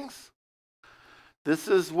things. This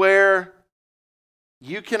is where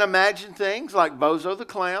you can imagine things like Bozo the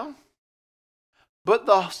Clown. But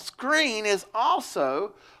the screen is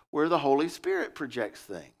also where the Holy Spirit projects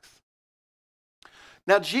things.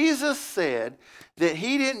 Now, Jesus said that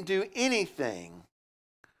He didn't do anything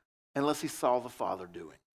unless He saw the Father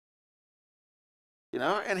doing.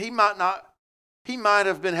 And He might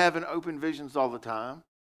have been having open visions all the time.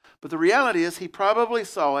 But the reality is He probably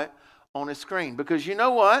saw it on a screen. Because you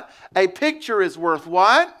know what? A picture is worth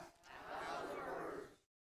what?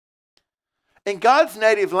 And God's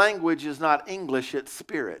native language is not English, it's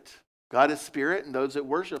spirit. God is spirit, and those that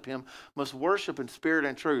worship him must worship in spirit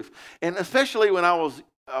and truth. And especially when I was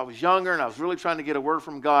younger and I was really trying to get a word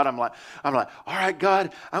from God, I'm like, all right,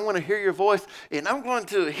 God, I'm going to hear your voice, and I'm going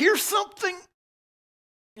to hear something,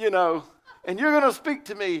 and you're going to speak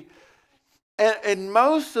to me. And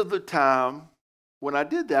most of the time, when I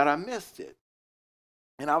did that, I missed it.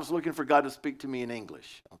 And I was looking for God to speak to me in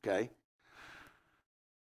English, okay?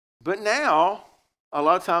 But now, a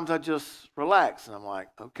lot of times I just relax, and I'm like,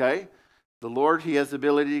 okay, the Lord, he has the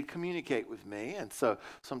ability to communicate with me. And so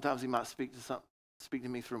sometimes he might speak to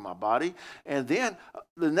me through my body. And then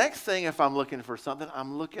the next thing, if I'm looking for something,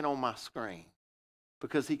 I'm looking on my screen,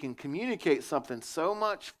 because he can communicate something so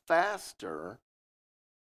much faster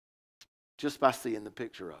just by seeing the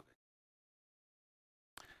picture of it.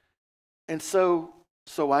 And so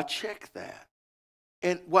I check that.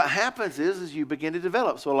 And what happens is you begin to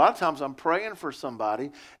develop. So a lot of times I'm praying for somebody,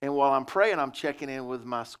 and while I'm praying, I'm checking in with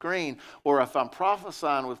my screen. Or if I'm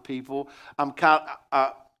prophesying with people, I'm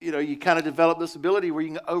you kind of develop this ability where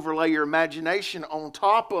you can overlay your imagination on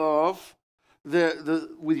top of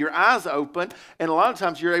with your eyes open. And a lot of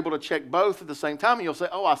times you're able to check both at the same time, and you'll say,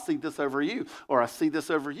 oh, I see this over you, or I see this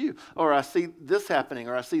over you, or I see this happening,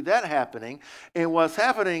 or I see that happening. And what's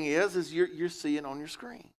happening is you're seeing on your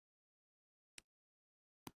screen.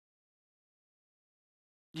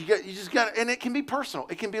 You just got, and it can be personal.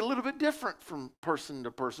 It can be a little bit different from person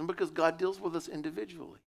to person because God deals with us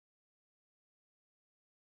individually.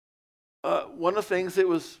 One of the things it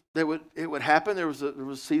would happen. There was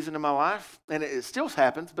a season in my life, and it still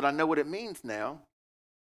happens, but I know what it means now.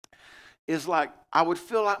 Is like I would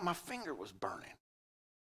feel like my finger was burning,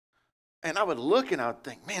 and I would look and I would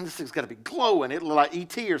think, man, this thing's got to be glowing. It looked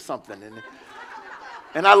like ET or something,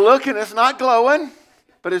 and I look and it's not glowing,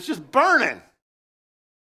 but it's just burning.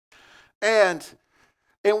 And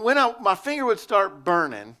when my finger would start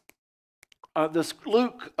burning, this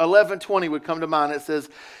Luke 11:20 would come to mind. It says,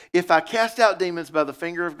 if I cast out demons by the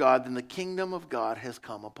finger of God, then the kingdom of God has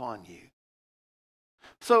come upon you.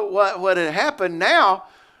 So what had happened now,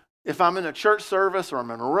 if I'm in a church service or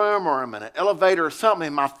I'm in a room or I'm in an elevator or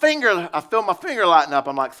something, I feel my finger lighting up.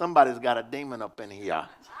 I'm like, somebody's got a demon up in here.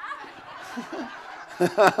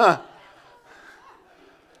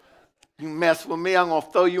 You mess with me, I'm going to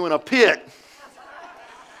throw you in a pit.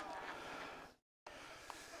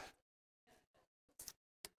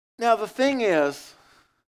 Now, the thing is,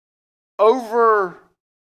 over,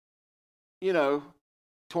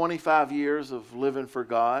 25 years of living for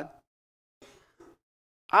God,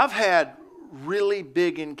 I've had really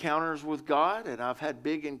big encounters with God, and I've had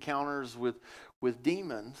big encounters with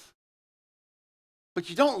demons. But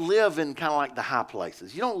you don't live in kind of like the high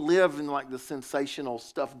places. You don't live in like the sensational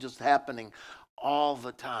stuff just happening all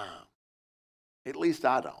the time. At least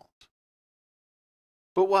I don't.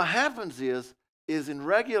 But what happens is in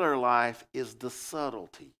regular life is the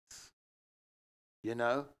subtleties.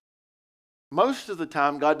 Most of the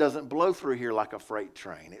time, God doesn't blow through here like a freight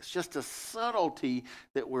train. It's just a subtlety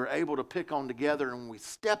that we're able to pick on together, and when we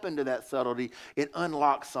step into that subtlety, it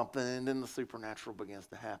unlocks something, and then the supernatural begins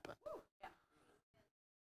to happen.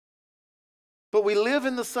 But we live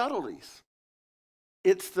in the subtleties.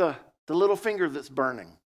 It's the little finger that's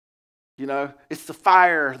burning. It's the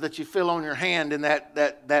fire that you feel on your hand in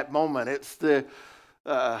that moment. It's the,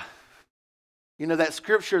 that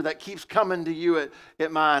scripture that keeps coming to you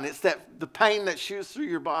at mind. It's the pain that shoots through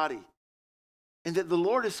your body. And that the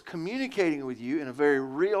Lord is communicating with you in a very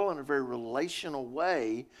real and a very relational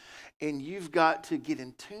way. And you've got to get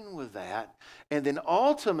in tune with that. And then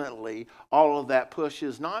ultimately, all of that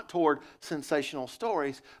pushes not toward sensational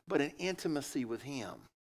stories, but an intimacy with Him.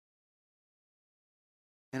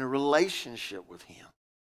 And a relationship with Him.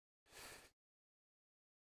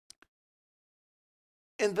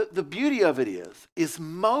 And the beauty of it is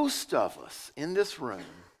most of us in this room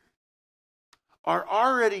are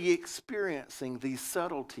already experiencing these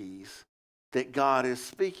subtleties that God is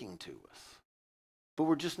speaking to us. But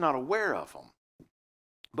we're just not aware of them.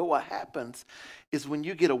 But what happens is when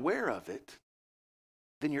you get aware of it,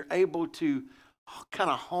 then you're able to kind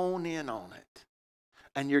of hone in on it.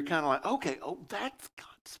 And you're kind of like, okay, that's God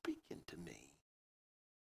speaking to me.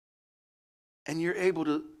 And you're able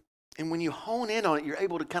to, and when you hone in on it, you're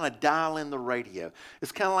able to kind of dial in the radio.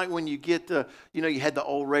 It's kind of like when you get you had the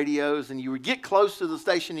old radios and you would get close to the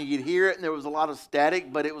station and you'd hear it and there was a lot of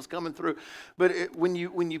static, but it was coming through. But when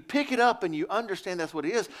you pick it up and you understand that's what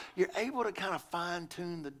it is, you're able to kind of fine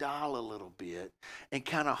tune the dial a little bit and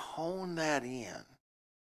kind of hone that in.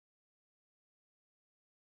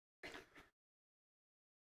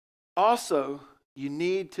 Also, you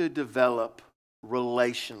need to develop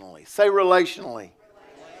relationally. Say relationally.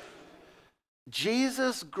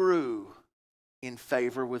 Jesus grew in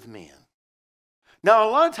favor with men. Now, a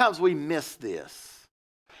lot of times we miss this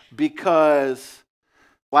because,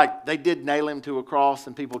 like, they did nail him to a cross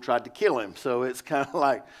and people tried to kill him. So it's kind of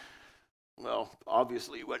like, well,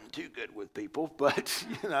 obviously he wasn't too good with people, but,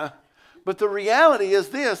 you know. But the reality is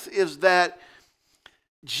this, is that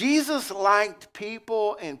Jesus liked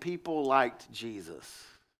people and people liked Jesus.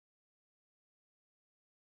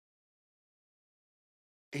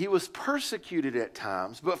 He was persecuted at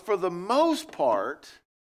times, but for the most part,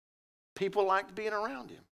 people liked being around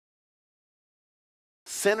him.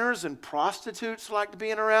 Sinners and prostitutes liked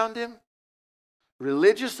being around him.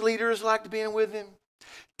 Religious leaders liked being with him.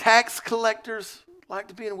 Tax collectors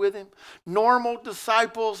liked being with him. Normal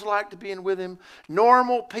disciples liked being with him.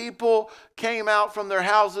 Normal people came out from their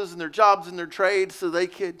houses and their jobs and their trades so they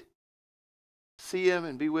could see him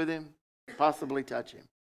and be with him, possibly touch him.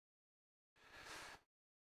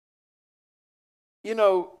 You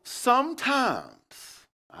know, sometimes,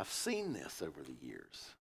 I've seen this over the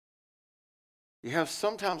years.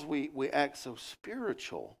 Sometimes we act so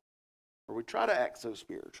spiritual, or we try to act so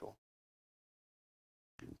spiritual,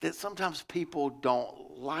 that sometimes people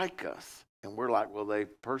don't like us. And we're like, well, they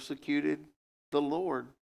persecuted the Lord,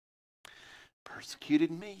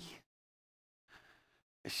 persecuted me.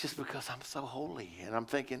 It's just because I'm so holy. And I'm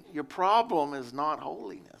thinking, your problem is not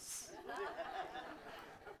holiness.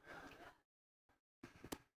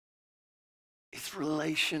 It's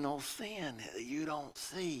relational sin that you don't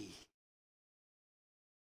see.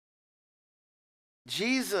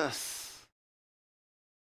 Jesus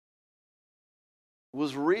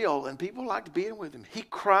was real and people liked being with him. He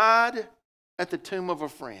cried at the tomb of a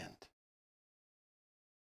friend.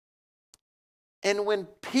 And when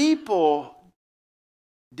people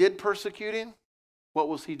did persecute him, what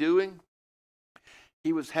was he doing?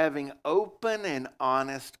 He was having open and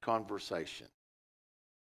honest conversation.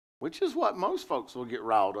 Which is what most folks will get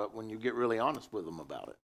riled up when you get really honest with them about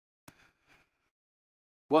it.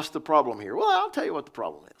 What's the problem here? Well, I'll tell you what the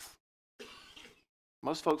problem is.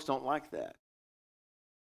 Most folks don't like that.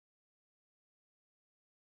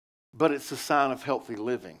 But it's a sign of healthy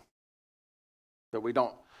living. That we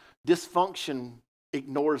don't. Dysfunction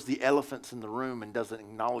ignores the elephants in the room and doesn't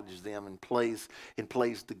acknowledge them and plays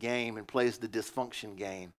the game and plays the dysfunction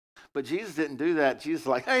game. But Jesus didn't do that. Jesus is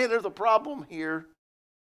like, hey, there's a problem here.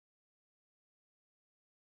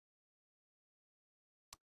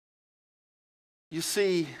 You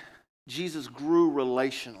see, Jesus grew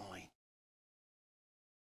relationally.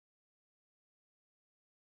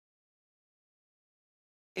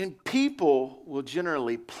 And people will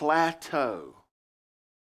generally plateau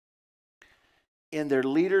in their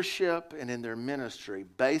leadership and in their ministry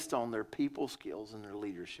based on their people skills and their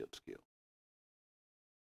leadership skills.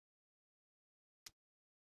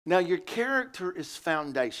 Now, your character is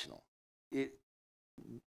foundational.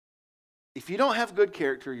 If you don't have good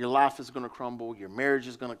character, your life is going to crumble, your marriage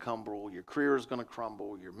is going to crumble, your career is going to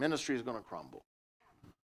crumble, your ministry is going to crumble.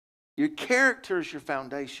 Your character is your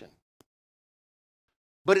foundation.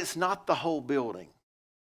 But it's not the whole building.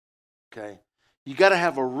 Okay? You got to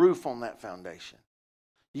have a roof on that foundation.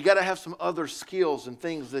 You got to have some other skills and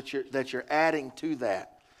things that you're adding to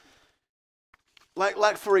that.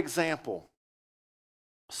 Like for example,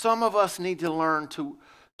 some of us need to learn to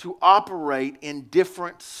operate in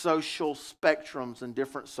different social spectrums and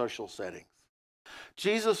different social settings.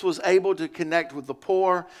 Jesus was able to connect with the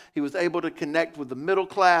poor. He was able to connect with the middle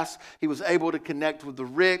class. He was able to connect with the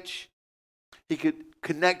rich. He could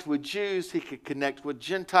connect with Jews. He could connect with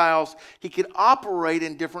Gentiles. He could operate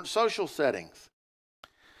in different social settings.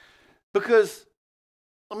 Because,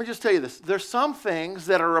 let me just tell you this. There's some things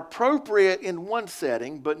that are appropriate in one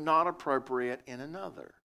setting, but not appropriate in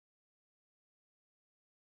another.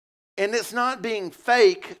 And it's not being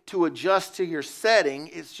fake to adjust to your setting.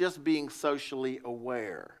 It's just being socially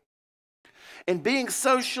aware. And being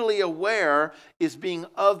socially aware is being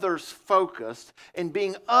others focused. And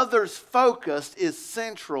being others focused is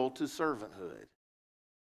central to servanthood.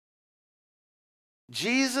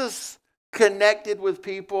 Jesus connected with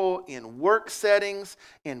people in work settings,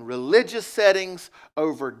 in religious settings,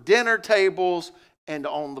 over dinner tables, and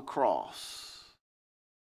on the cross.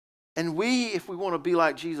 And if we want to be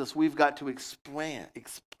like Jesus, we've got to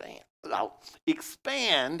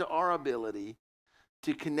expand our ability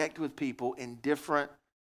to connect with people in different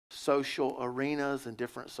social arenas and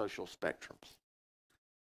different social spectrums.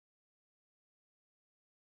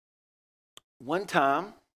 One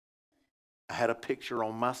time, I had a picture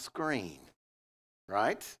on my screen,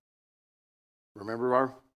 right?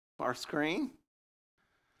 Remember our screen?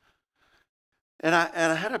 And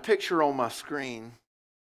I had a picture on my screen,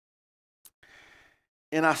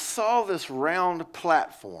 and I saw this round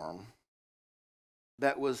platform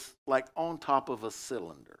that was like on top of a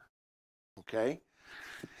cylinder, okay?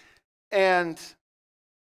 And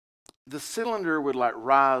the cylinder would like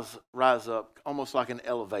rise up almost like an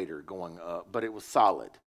elevator going up, but it was solid.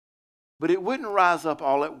 But it wouldn't rise up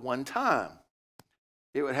all at one time.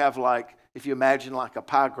 It would have, like, if you imagine like a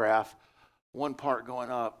pie graph, one part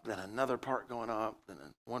going up, then another part going up, then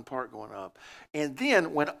one part going up. And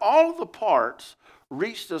then when all the parts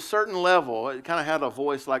reached a certain level, it kind of had a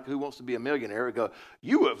voice like Who Wants to Be a Millionaire? It would go,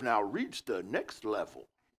 "You have now reached the next level."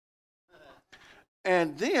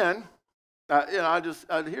 And then,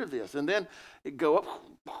 I'd hear this. And then it'd go up.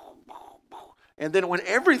 And then when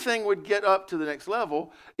everything would get up to the next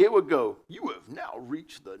level, it would go, "You have now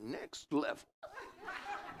reached the next level."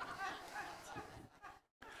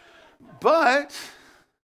 But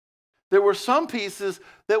there were some pieces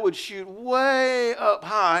that would shoot way up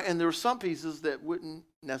high, and there were some pieces that wouldn't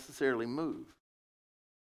necessarily move.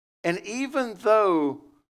 And even though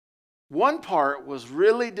one part was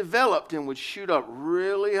really developed and would shoot up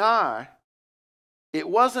really high, it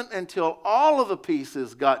wasn't until all of the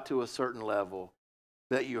pieces got to a certain level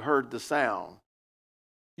that you heard the sound,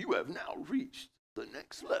 "You have now reached the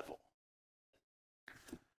next level."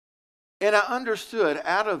 And I understood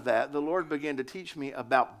out of that, the Lord began to teach me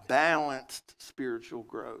about balanced spiritual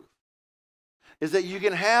growth. Is that you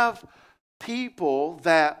can have people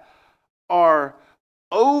that are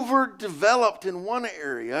overdeveloped in one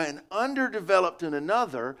area and underdeveloped in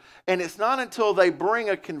another, and it's not until they bring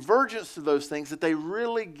a convergence to those things that they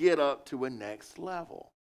really get up to a next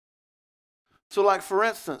level. So like, for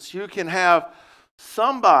instance, you can have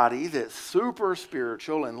somebody that's super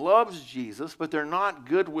spiritual and loves Jesus, but they're not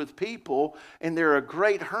good with people, and they're a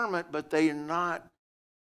great hermit, but they're not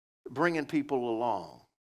bringing people along.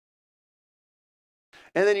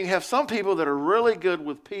 And then you have some people that are really good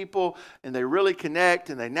with people, and they really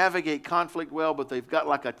connect, and they navigate conflict well, but they've got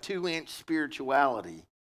like a 2-inch spirituality.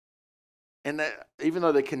 And that, even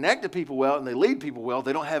though they connect to people well and they lead people well,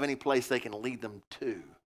 they don't have any place they can lead them to.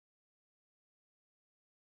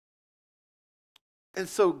 And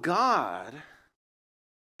so God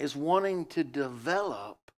is wanting to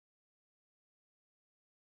develop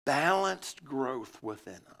balanced growth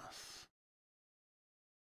within us.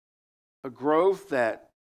 A growth that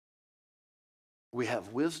we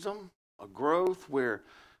have wisdom, a growth where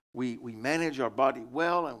we manage our body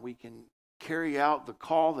well and we can carry out the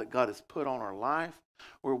call that God has put on our life,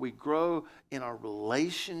 where we grow in our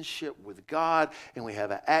relationship with God and we have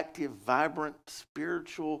an active, vibrant,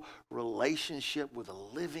 spiritual relationship with a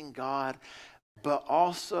living God, but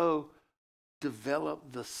also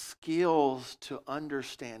develop the skills to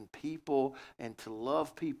understand people and to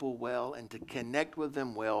love people well and to connect with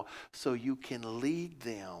them well so you can lead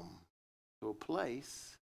them to a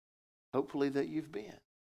place, hopefully, that you've been.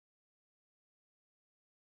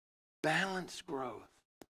 Balanced growth.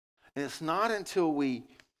 And it's not until we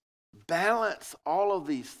balance all of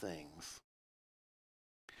these things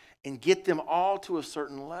and get them all to a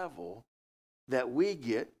certain level that we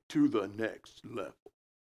get to the next level.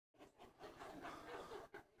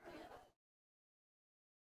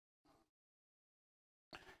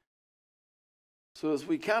 So as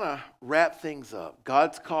we kind of wrap things up,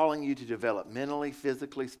 God's calling you to develop mentally,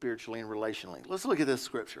 physically, spiritually, and relationally. Let's look at this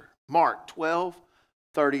scripture. Mark 12,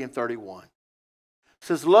 30 and 31. It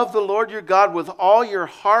says, "Love the Lord your God with all your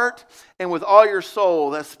heart and with all your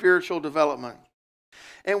soul," that's spiritual development.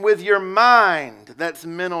 "And with your mind," that's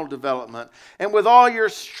mental development. "And with all your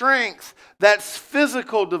strength," that's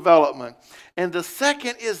physical development. And the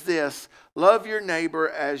second is this, "Love your neighbor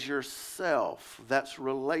as yourself," that's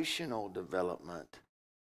relational development.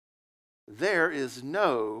 "There is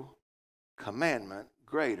no commandment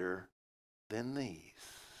greater than these."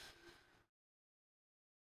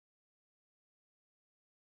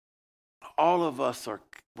 All of us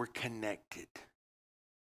we're connected.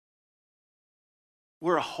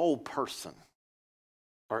 We're a whole person.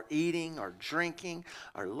 Our eating, our drinking,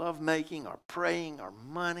 our lovemaking, our praying, our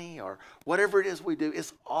money, or whatever it is we do,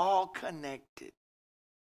 it's all connected.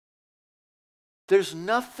 There's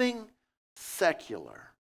nothing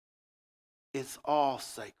secular. It's all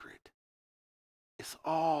sacred. It's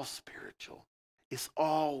all spiritual. It's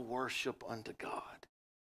all worship unto God.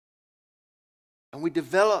 And we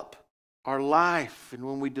develop our life. And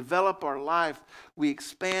when we develop our life, we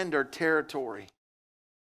expand our territory.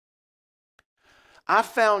 I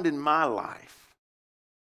found in my life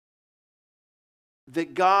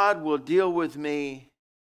that God will deal with me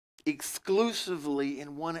exclusively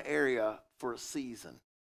in one area for a season.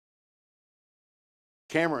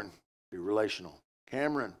 Cameron, be relational.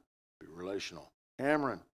 Cameron, be relational.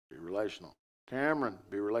 Cameron, be relational. Cameron,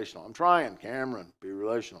 be relational. I'm trying. Cameron, be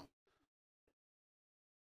relational.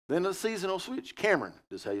 Then the seasonal switch. Cameron,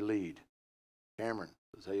 this is how you lead. Cameron,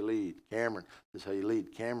 this is how you lead. Cameron, this is how you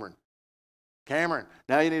lead. Cameron. Cameron,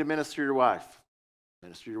 now you need to minister to your wife.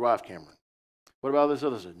 Minister to your wife, Cameron. What about this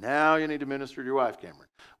other stuff? Now you need to minister to your wife, Cameron.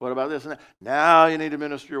 What about this and that? Now you need to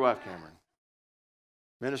minister to your wife, Cameron.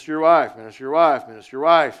 Minister to your wife, minister to your wife, minister to your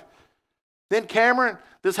wife. Then Cameron,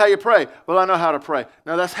 this is how you pray. Well, I know how to pray.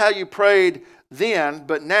 Now that's how you prayed then,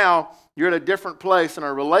 but now you're at a different place and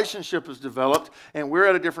our relationship is developed and we're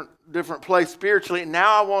at a different place spiritually.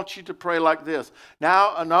 Now I want you to pray like this.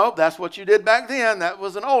 Now, no, that's what you did back then. That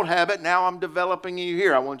was an old habit. Now I'm developing you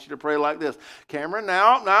here. I want you to pray like this. Cameron,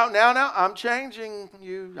 now, I'm changing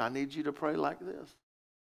you. I need you to pray like this.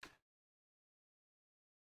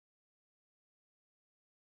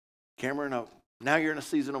 Cameron, no. Now you're in a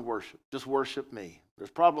season of worship. Just worship me. There's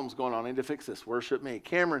problems going on. I need to fix this. Worship me.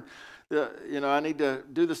 Cameron, I need to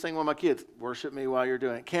do this thing with my kids. Worship me while you're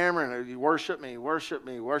doing it. Cameron, you worship me, worship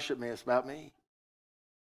me, worship me. It's about me.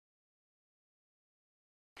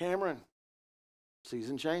 Cameron,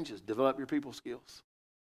 season changes. Develop your people skills.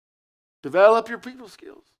 Develop your people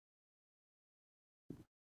skills.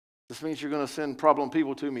 This means you're going to send problem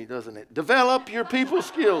people to me, doesn't it? Develop your people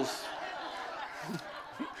skills.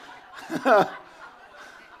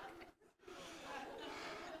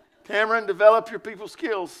 Cameron, develop your people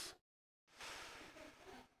skills.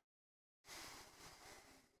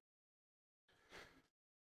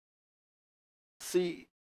 See,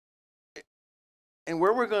 and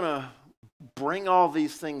where we're going to bring all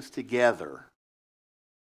these things together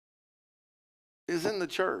is in the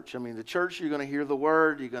church. I mean, the church, you're going to hear the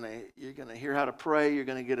word, you're going to hear how to pray, you're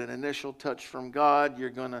going to get an initial touch from God, you're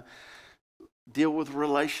going to deal with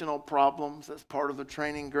relational problems. That's part of the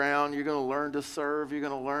training ground. You're going to learn to serve. You're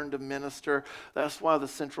going to learn to minister. That's why the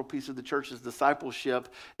central piece of the church is discipleship.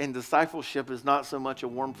 And discipleship is not so much a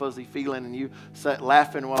warm, fuzzy feeling and you sit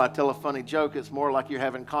laughing while I tell a funny joke. It's more like you're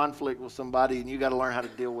having conflict with somebody and you got to learn how to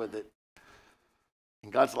deal with it.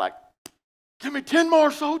 And God's like, give me 10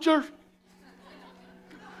 more soldiers.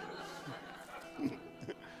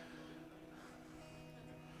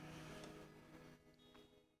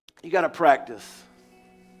 You got to practice.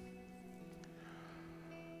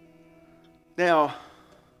 Now,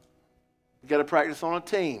 you got to practice on a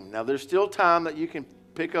team. Now, there's still time that you can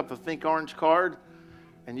pick up a Think Orange card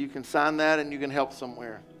and you can sign that and you can help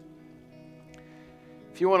somewhere.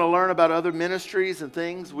 If you want to learn about other ministries and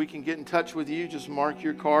things, we can get in touch with you. Just mark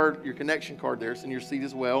your card, your connection card there. It's in your seat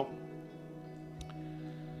as well.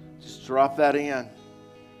 Just drop that in.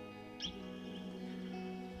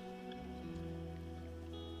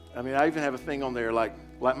 I mean, I even have a thing on there like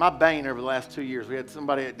my bane over the last 2 years. We had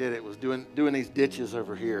somebody that did it, was doing these ditches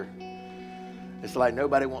over here. It's like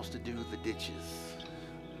nobody wants to do the ditches.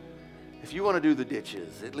 If you want to do the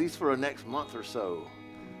ditches, at least for the next month or so,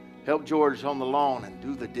 help George on the lawn and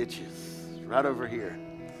do the ditches right over here.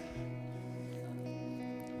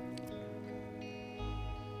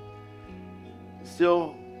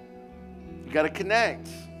 Still, you got to connect.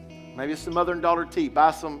 Maybe it's the mother and daughter tea.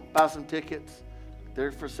 Buy some tickets.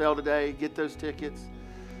 They're for sale today. Get those tickets.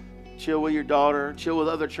 Chill with your daughter. Chill with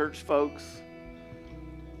other church folks.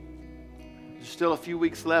 There's still a few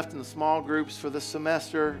weeks left in the small groups for this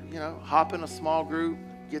semester. Hop in a small group.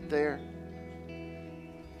 Get there.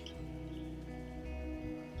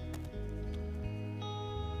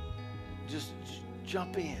 Just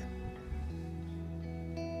jump in.